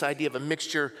look at this idea of a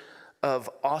mixture of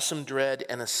awesome dread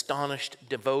and astonished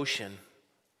devotion.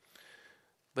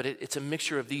 But it's a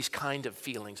mixture of these kind of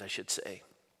feelings, I should say.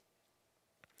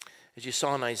 As you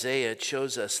saw in Isaiah, it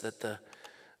shows us that the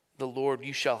Lord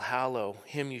you shall hallow,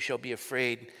 him you shall be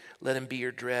afraid, let him be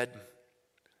your dread.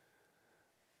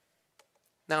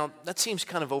 Now, that seems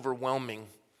kind of overwhelming,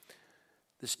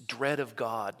 this dread of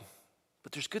God,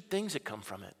 but there's good things that come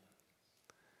from it.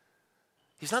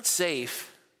 He's not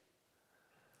safe,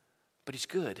 but he's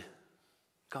good.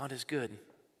 God is good.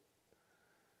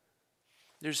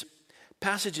 There's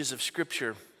passages of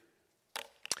Scripture.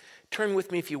 Turn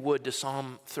with me, if you would, to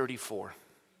Psalm 34.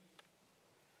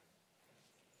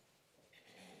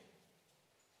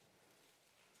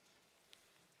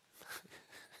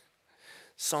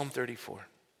 Psalm 34.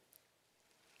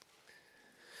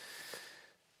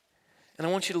 And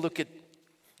I want you to look at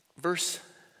verse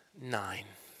 9.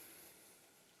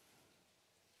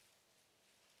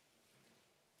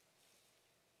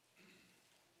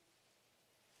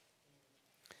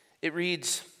 It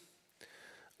reads,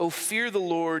 "O fear the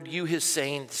Lord, you his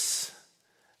saints.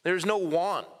 There is no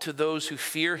want to those who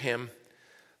fear him.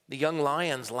 The young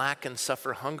lions lack and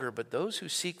suffer hunger, but those who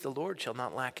seek the Lord shall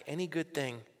not lack any good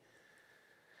thing."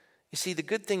 You see, the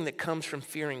good thing that comes from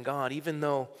fearing God, even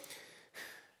though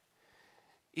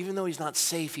he's not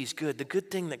safe, he's good. The good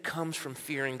thing that comes from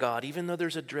fearing God, even though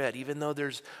there's a dread, even though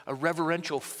there's a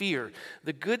reverential fear,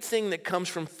 the good thing that comes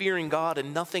from fearing God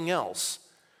and nothing else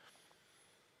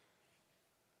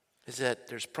is that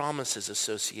there's promises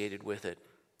associated with it.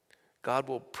 God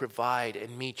will provide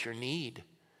and meet your need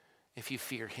if you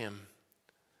fear him.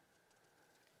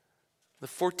 The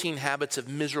 14 habits of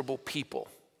miserable people,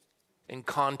 in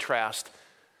contrast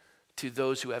to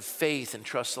those who have faith and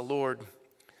trust the Lord.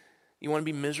 You want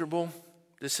to be miserable?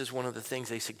 This is one of the things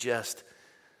they suggest.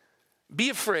 Be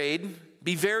afraid,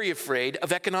 be very afraid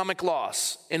of economic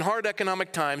loss. In hard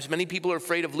economic times, many people are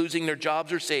afraid of losing their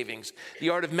jobs or savings. The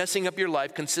art of messing up your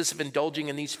life consists of indulging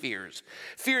in these fears.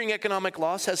 Fearing economic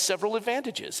loss has several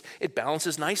advantages. It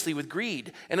balances nicely with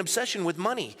greed, an obsession with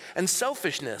money, and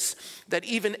selfishness that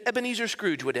even Ebenezer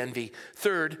Scrooge would envy.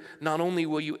 Third, not only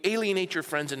will you alienate your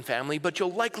friends and family, but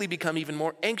you'll likely become even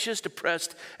more anxious,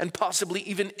 depressed, and possibly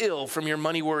even ill from your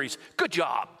money worries. Good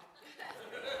job.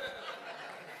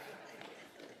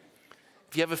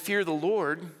 If you have a fear of the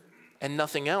Lord and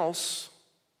nothing else,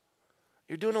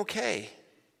 you're doing okay.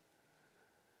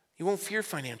 You won't fear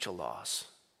financial loss.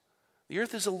 The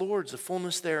earth is the Lord's, the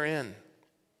fullness therein.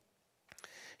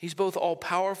 He's both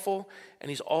all-powerful and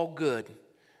he's all good. And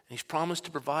he's promised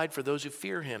to provide for those who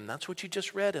fear him. That's what you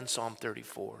just read in Psalm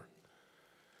 34.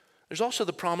 There's also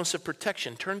the promise of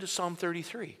protection. Turn to Psalm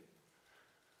 33.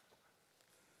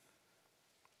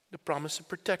 The promise of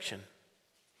protection.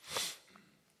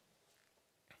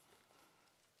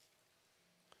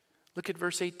 Look at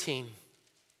verse 18.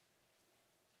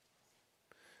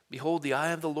 Behold, the eye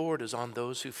of the Lord is on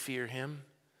those who fear him,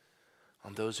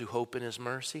 on those who hope in his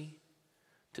mercy,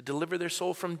 to deliver their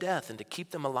soul from death and to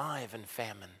keep them alive in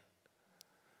famine.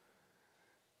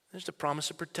 There's the promise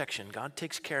of protection. God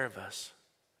takes care of us.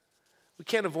 We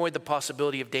can't avoid the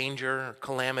possibility of danger or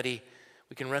calamity.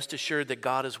 We can rest assured that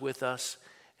God is with us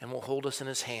and will hold us in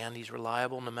his hand. He's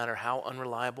reliable no matter how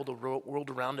unreliable the world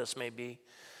around us may be.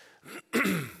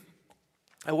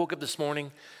 I woke up this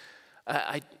morning,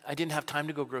 I didn't have time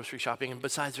to go grocery shopping, and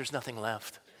besides, there's nothing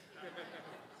left.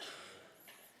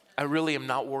 I really am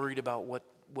not worried about what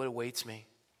awaits me.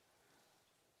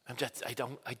 I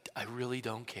really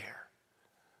don't care.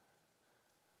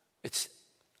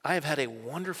 I've had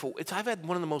one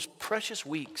of the most precious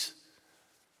weeks.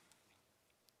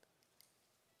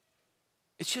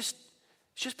 It's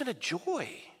just been a joy.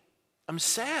 I'm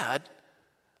sad,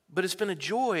 but it's been a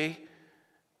joy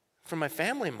for my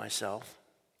family and myself.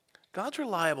 God's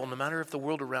reliable no matter if the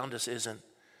world around us isn't.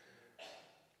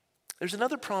 There's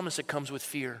another promise that comes with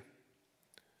fear.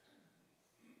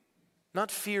 Not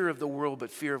fear of the world,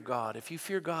 but fear of God. If you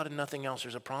fear God and nothing else,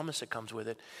 there's a promise that comes with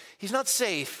it. He's not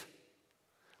safe,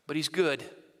 but he's good.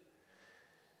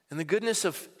 And the goodness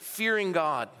of fearing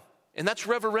God, and that's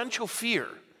reverential fear.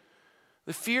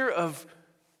 The fear of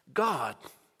God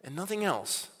and nothing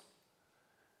else.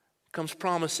 Comes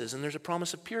promises, and there's a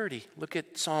promise of purity. Look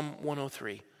at Psalm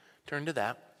 103. Turn to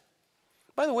that.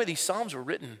 By the way, these Psalms were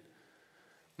written,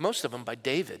 most of them by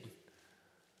David,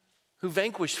 who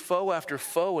vanquished foe after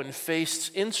foe and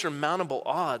faced insurmountable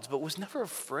odds, but was never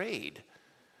afraid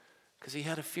because he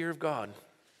had a fear of God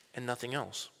and nothing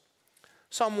else.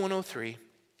 Psalm 103,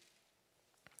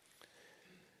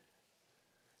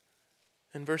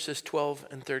 and verses 12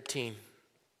 and 13.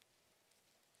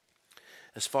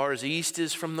 As far as the east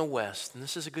is from the west, and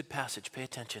this is a good passage, pay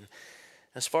attention.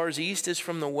 As far as the east is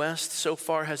from the west, so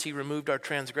far has he removed our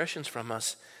transgressions from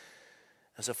us.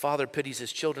 As a father pities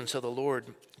his children, so the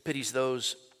Lord pities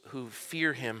those who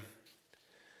fear him.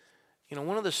 You know,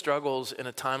 one of the struggles in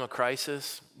a time of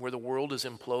crisis where the world is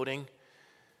imploding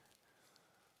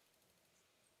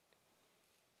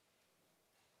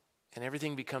and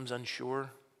everything becomes unsure,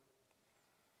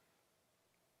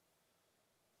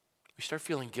 we start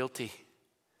feeling guilty.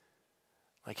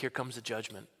 Like, here comes the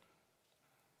judgment.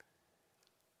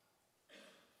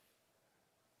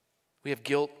 We have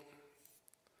guilt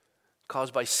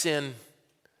caused by sin.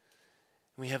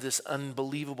 We have this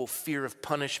unbelievable fear of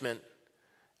punishment.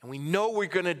 And we know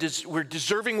we're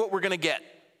deserving what we're going to get.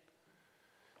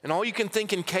 And all you can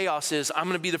think in chaos is, I'm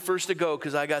going to be the first to go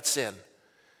because I got sin.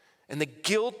 And the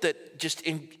guilt that just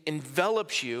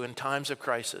envelops you in times of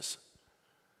crisis.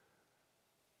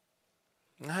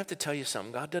 And I have to tell you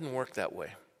something. God doesn't work that way.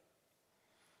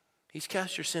 He's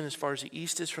cast your sin as far as the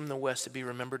east is from the west to be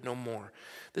remembered no more.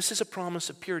 This is a promise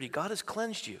of purity. God has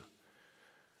cleansed you.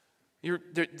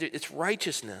 It's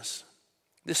righteousness.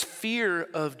 This fear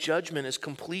of judgment is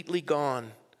completely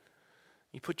gone.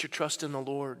 You put your trust in the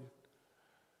Lord.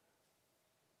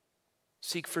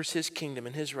 Seek first his kingdom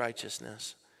and his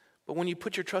righteousness. But when you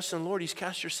put your trust in the Lord, he's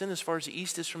cast your sin as far as the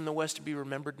east is from the west to be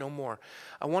remembered no more.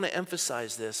 I want to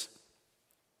emphasize this.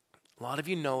 A lot of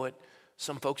you know it.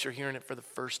 Some folks are hearing it for the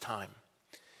first time.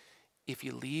 If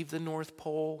you leave the North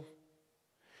Pole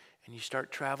and you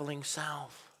start traveling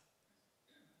south,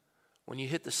 when you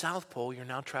hit the South Pole, you're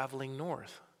now traveling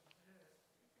north.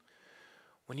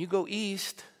 When you go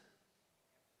east,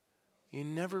 you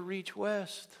never reach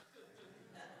west.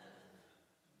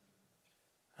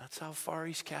 That's how far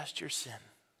he's cast your sin.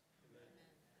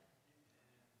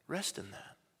 Rest in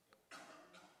that.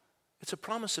 It's a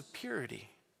promise of purity.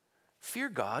 Fear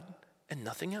God and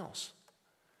nothing else.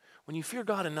 When you fear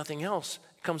God and nothing else,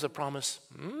 comes a promise,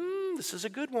 this is a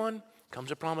good one. Comes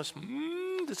a promise,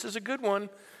 this is a good one.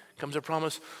 Comes a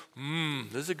promise,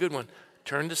 this is a good one.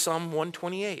 Turn to Psalm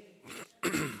 128.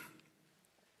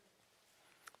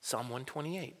 Psalm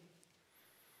 128.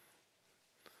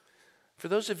 For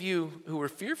those of you who were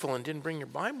fearful and didn't bring your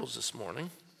Bibles this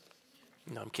morning,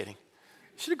 no, I'm kidding.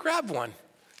 You should have grabbed one.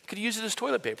 You could have used it as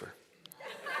toilet paper.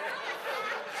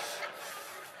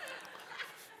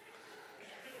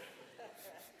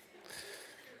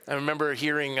 I remember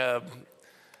hearing a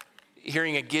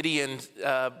Gideon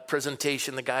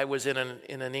presentation. The guy was in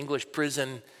an English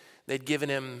prison. They'd given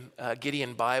him a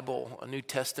Gideon Bible, a New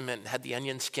Testament, had the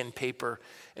onion skin paper,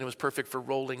 and it was perfect for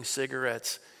rolling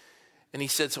cigarettes. And he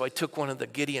said, so I took one of the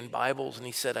Gideon Bibles, and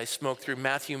he said, I smoked through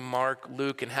Matthew, Mark,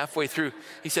 Luke, and halfway through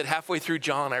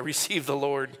John, I received the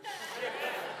Lord.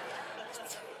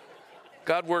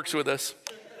 God works with us.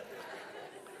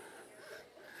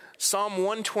 Psalm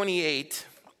 128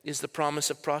 is the promise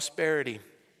of prosperity.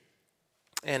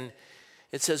 And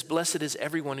it says, blessed is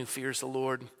everyone who fears the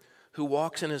Lord, who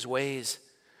walks in his ways.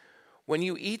 When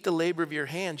you eat the labor of your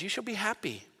hands, you shall be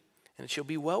happy, and it shall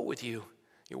be well with you.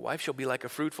 Your wife shall be like a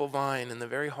fruitful vine in the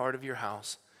very heart of your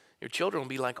house. Your children will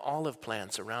be like olive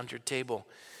plants around your table.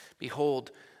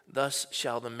 Behold, thus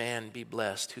shall the man be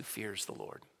blessed who fears the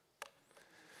Lord.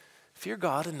 Fear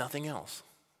God and nothing else.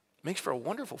 Makes for a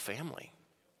wonderful family.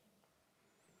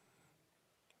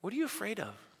 What are you afraid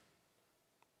of?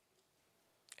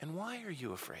 And why are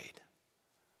you afraid?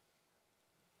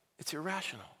 It's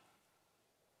irrational.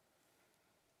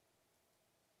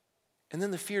 And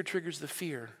then the fear triggers the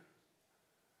fear.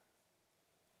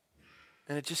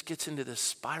 And it just gets into this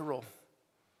spiral.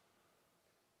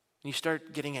 And you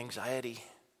start getting anxiety.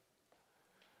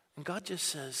 And God just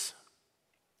says,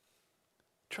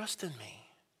 trust in me.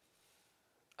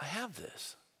 I have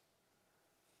this.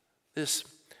 This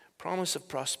promise of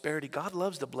prosperity. God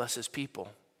loves to bless his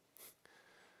people.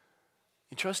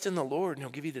 You trust in the Lord and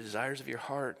he'll give you the desires of your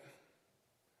heart.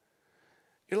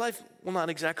 Your life will not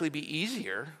exactly be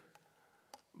easier,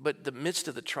 but in the midst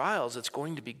of the trials, it's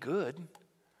going to be good.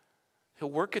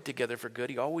 He'll work it together for good.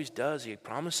 He always does. He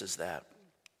promises that.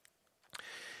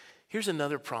 Here's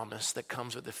another promise that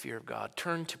comes with the fear of God.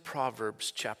 Turn to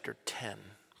Proverbs chapter 10.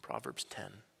 Proverbs 10.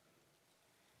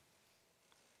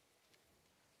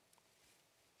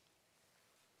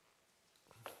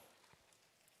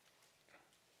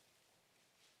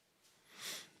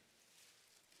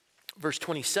 Verse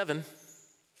 27,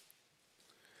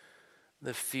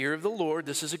 the fear of the Lord,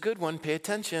 this is a good one, pay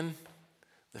attention.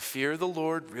 The fear of the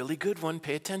Lord, really good one,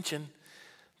 pay attention.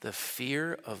 The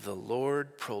fear of the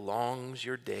Lord prolongs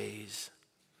your days,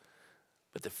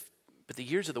 but the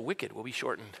years of the wicked will be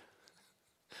shortened.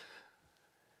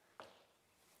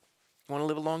 You want to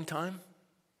live a long time?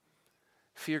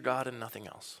 Fear God and nothing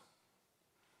else.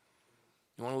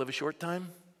 You want to live a short time?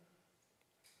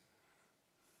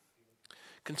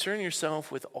 Concern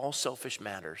yourself with all selfish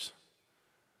matters.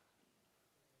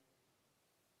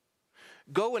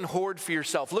 Go and hoard for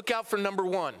yourself. Look out for number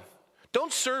one.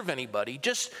 Don't serve anybody.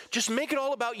 Just make it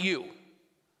all about you.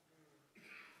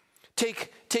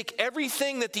 Take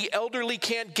everything that the elderly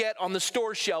can't get on the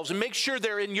store shelves and make sure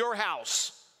they're in your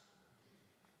house.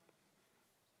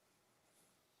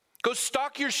 Go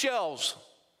stock your shelves.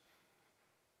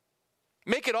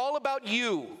 Make it all about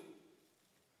you.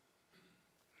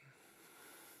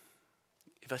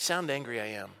 If I sound angry, I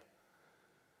am.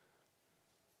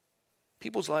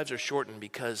 People's lives are shortened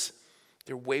because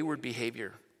their wayward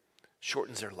behavior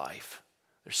shortens their life,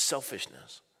 their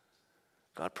selfishness.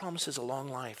 God promises a long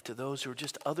life to those who are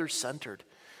just others-centered.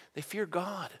 They fear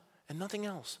God and nothing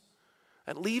else.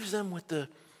 That leaves them with the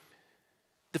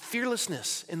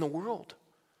fearlessness in the world.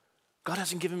 God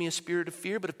hasn't given me a spirit of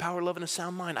fear, but of power, love, and a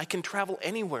sound mind. I can travel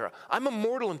anywhere. I'm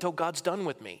immortal until God's done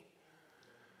with me.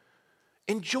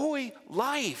 Enjoy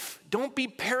life. Don't be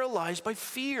paralyzed by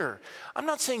fear. I'm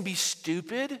not saying be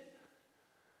stupid,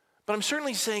 but I'm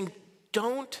certainly saying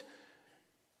don't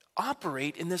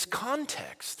operate in this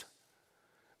context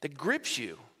that grips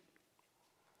you.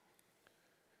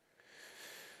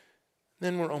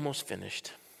 Then we're almost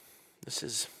finished. This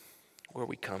is where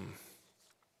we come.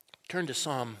 Turn to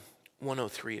Psalm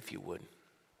 103 if you would.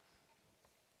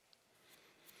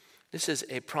 This is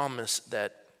a promise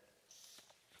that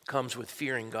comes with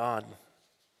fearing God.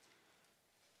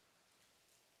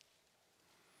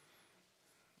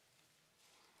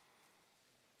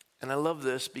 And I love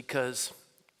this because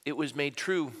it was made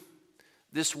true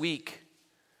this week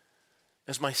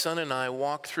as my son and I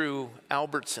walked through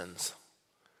Albertsons.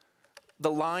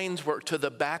 The lines were to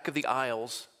the back of the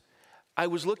aisles. I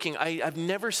was looking, I've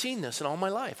never seen this in all my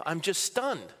life. I'm just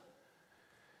stunned.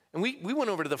 And we went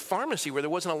over to the pharmacy where there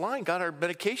wasn't a line, got our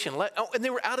medication, and they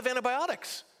were out of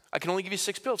antibiotics. I can only give you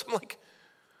 6 pills. I'm like,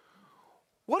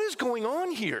 what is going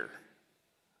on here?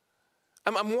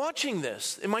 I'm watching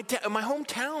this in my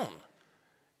hometown.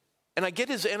 And I get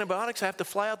his antibiotics. I have to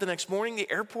fly out the next morning.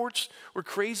 The airports were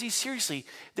crazy. Seriously,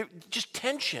 they're just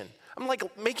tension. I'm like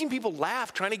making people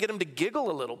laugh, trying to get them to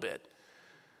giggle a little bit.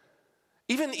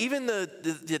 Even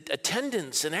the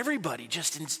attendants and everybody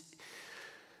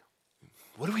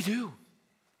what do we do?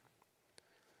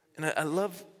 And I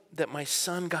love that my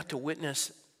son got to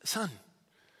witness, son,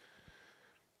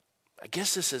 I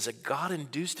guess this is a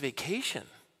God-induced vacation.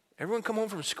 Everyone come home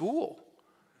from school.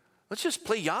 Let's just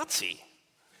play Yahtzee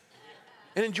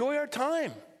and enjoy our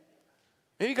time.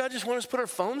 Maybe God just wants us to put our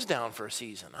phones down for a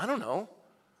season. I don't know.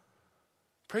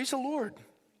 Praise the Lord.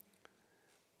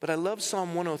 But I love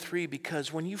Psalm 103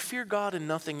 because when you fear God and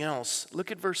nothing else, look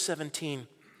at verse 17.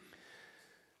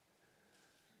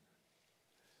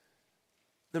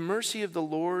 The mercy of the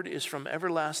Lord is from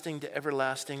everlasting to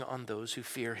everlasting on those who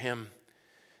fear him,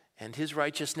 and his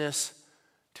righteousness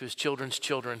to his children's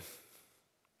children.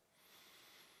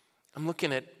 I'm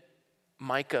looking at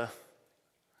Micah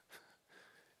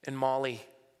and Molly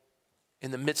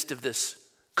in the midst of this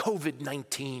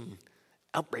COVID-19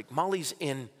 outbreak. Molly's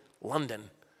in London.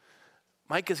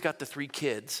 Micah's got the 3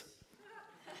 kids.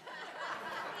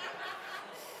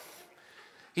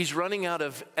 He's running out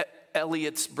of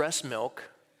Elliot's breast milk.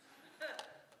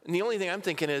 And the only thing I'm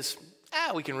thinking is,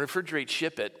 we can refrigerate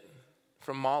ship it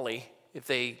from Molly if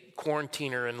they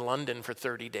quarantine her in London for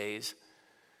 30 days.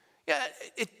 Yeah,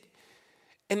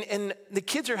 and the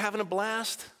kids are having a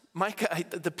blast. Micah,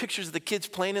 the pictures of the kids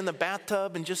playing in the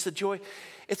bathtub and just the joy.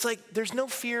 It's like there's no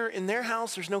fear in their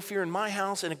house, there's no fear in my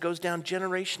house, and it goes down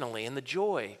generationally. And the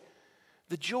joy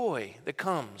that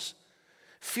comes.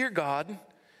 Fear God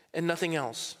and nothing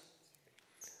else.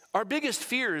 Our biggest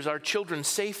fear is our children's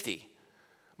safety.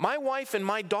 My wife and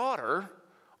my daughter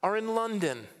are in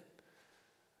London.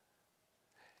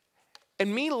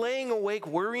 And me laying awake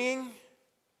worrying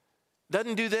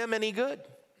doesn't do them any good.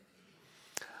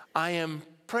 I am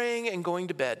praying and going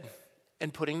to bed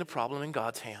and putting the problem in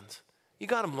God's hands. You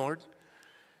got them, Lord.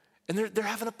 And they're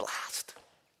having a blast.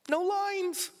 No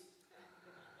lines.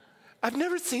 I've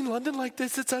never seen London like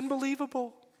this. It's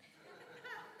unbelievable.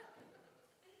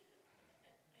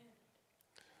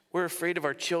 We're afraid of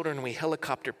our children. We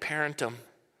helicopter parent them.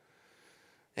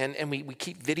 And we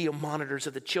keep video monitors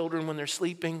of the children when they're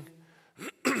sleeping.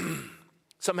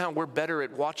 Somehow we're better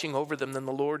at watching over them than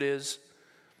the Lord is.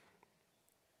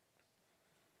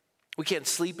 We can't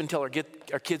sleep until our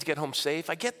kids get home safe.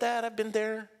 I get that. I've been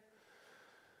there.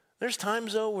 There's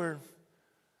times, though, where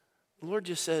the Lord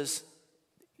just says,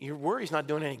 your worry's not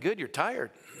doing any good. You're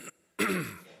tired.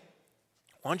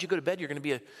 Why don't you go to bed? You're going to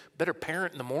be a better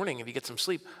parent in the morning if you get some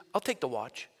sleep. I'll take the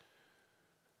watch.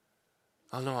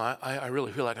 Oh, no, I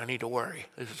really feel like I need to worry.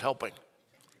 This is helping.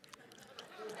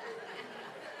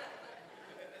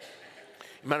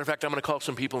 Matter of fact, I'm going to call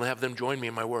some people and have them join me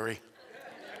in my worry.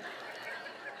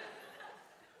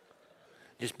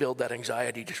 Just build that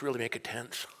anxiety. Just really make it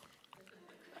tense.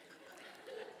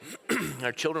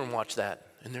 Our children watch that.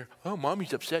 And they're,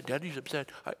 mommy's upset. Daddy's upset.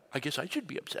 I guess I should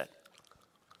be upset.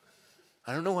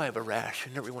 I don't know why I have a rash,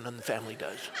 and everyone in the family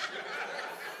does.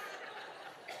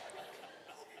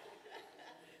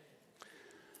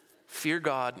 Fear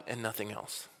God and nothing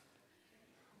else.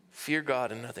 Fear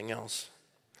God and nothing else.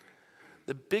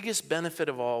 The biggest benefit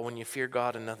of all when you fear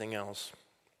God and nothing else,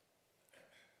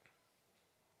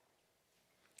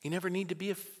 you never need to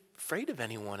be afraid of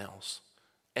anyone else,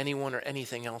 anyone or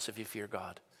anything else if you fear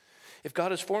God. If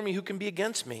God is for me, who can be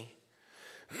against me?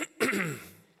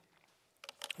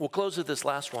 We'll close with this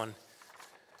last one,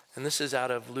 and this is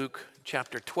out of Luke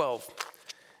chapter 12.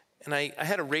 And I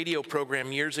had a radio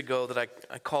program years ago that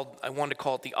I wanted to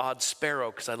call it The Odd Sparrow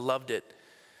because I loved it.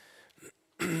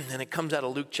 And it comes out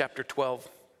of Luke chapter 12.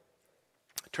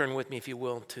 Turn with me, if you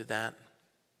will, to that.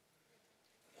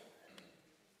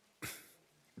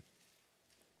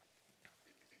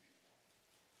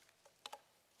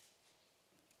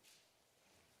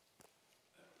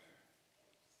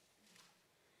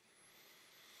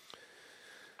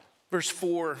 Verse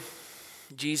 4,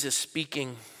 Jesus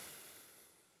speaking.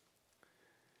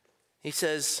 He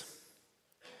says,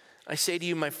 I say to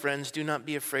you, my friends, do not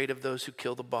be afraid of those who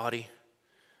kill the body,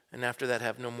 and after that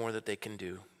have no more that they can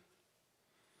do.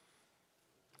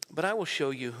 But I will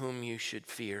show you whom you should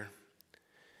fear.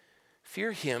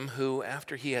 Fear him who,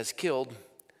 after he has killed,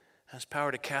 has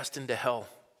power to cast into hell.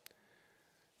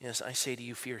 Yes, I say to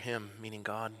you, fear him, meaning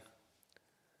God.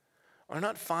 Are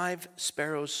not 5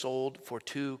 sparrows sold for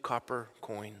 2 copper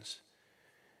coins,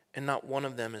 and not one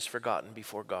of them is forgotten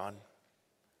before God?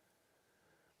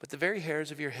 But the very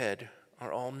hairs of your head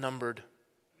are all numbered.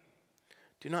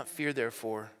 Do not fear,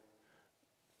 therefore.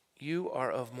 You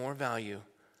are of more value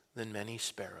than many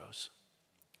sparrows.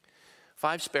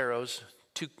 5 sparrows,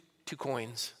 2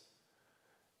 coins.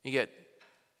 You get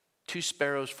 2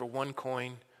 sparrows for 1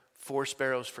 coin, 4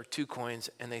 sparrows for 2 coins,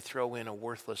 and they throw in a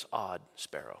worthless odd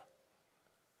sparrow.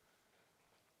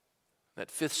 That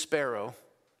 5th sparrow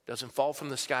doesn't fall from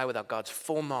the sky without God's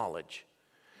full knowledge.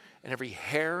 And every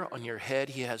hair on your head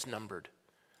he has numbered.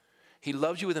 He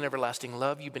loves you with an everlasting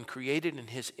love. You've been created in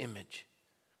his image.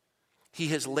 He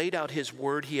has laid out his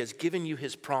word. He has given you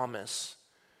his promise.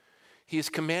 He has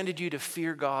commanded you to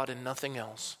fear God and nothing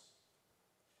else.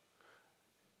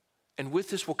 And with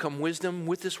this will come wisdom.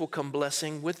 With this will come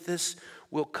blessing. With this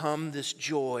will come this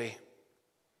joy.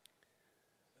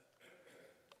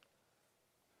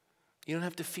 You don't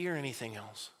have to fear anything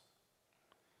else.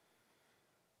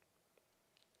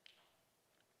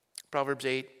 Proverbs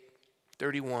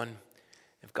 8:31,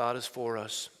 if God is for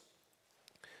us,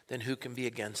 then who can be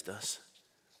against us?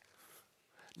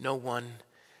 No one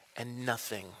and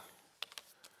nothing.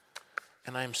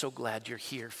 And I am so glad you're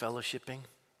here fellowshipping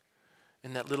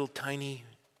in that little tiny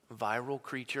viral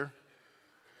creature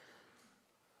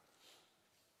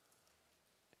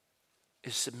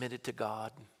is submitted to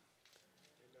God.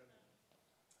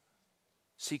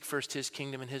 Seek first his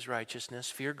kingdom and his righteousness.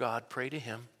 Fear God, pray to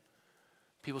him.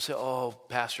 People say, oh,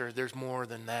 Pastor, there's more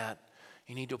than that.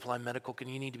 You need to apply medical,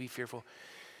 you need to be fearful.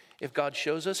 If God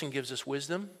shows us and gives us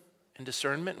wisdom and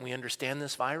discernment, and we understand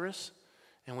this virus,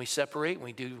 and we separate, and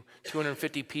we do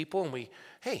 250 people, and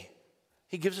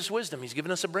he gives us wisdom. He's given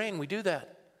us a brain. We do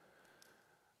that.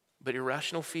 But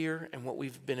irrational fear and what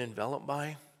we've been enveloped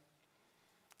by,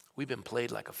 we've been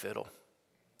played like a fiddle.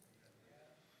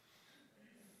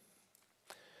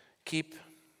 Keep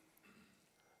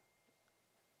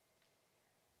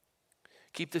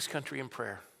this country in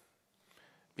prayer,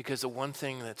 because the one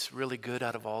thing that's really good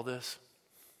out of all this,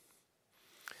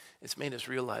 it's made us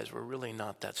realize we're really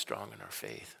not that strong in our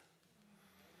faith.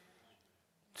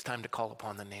 It's time to call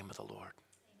upon the name of the Lord.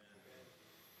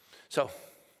 So,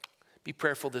 be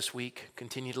prayerful this week.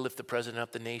 Continue to lift the president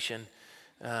up, the nation.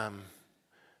 We're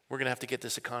going to have to get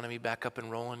this economy back up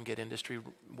and rolling, get industry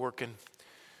working.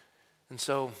 And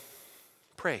so,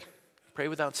 pray. Pray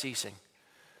without ceasing.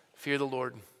 Fear the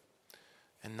Lord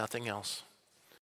and nothing else.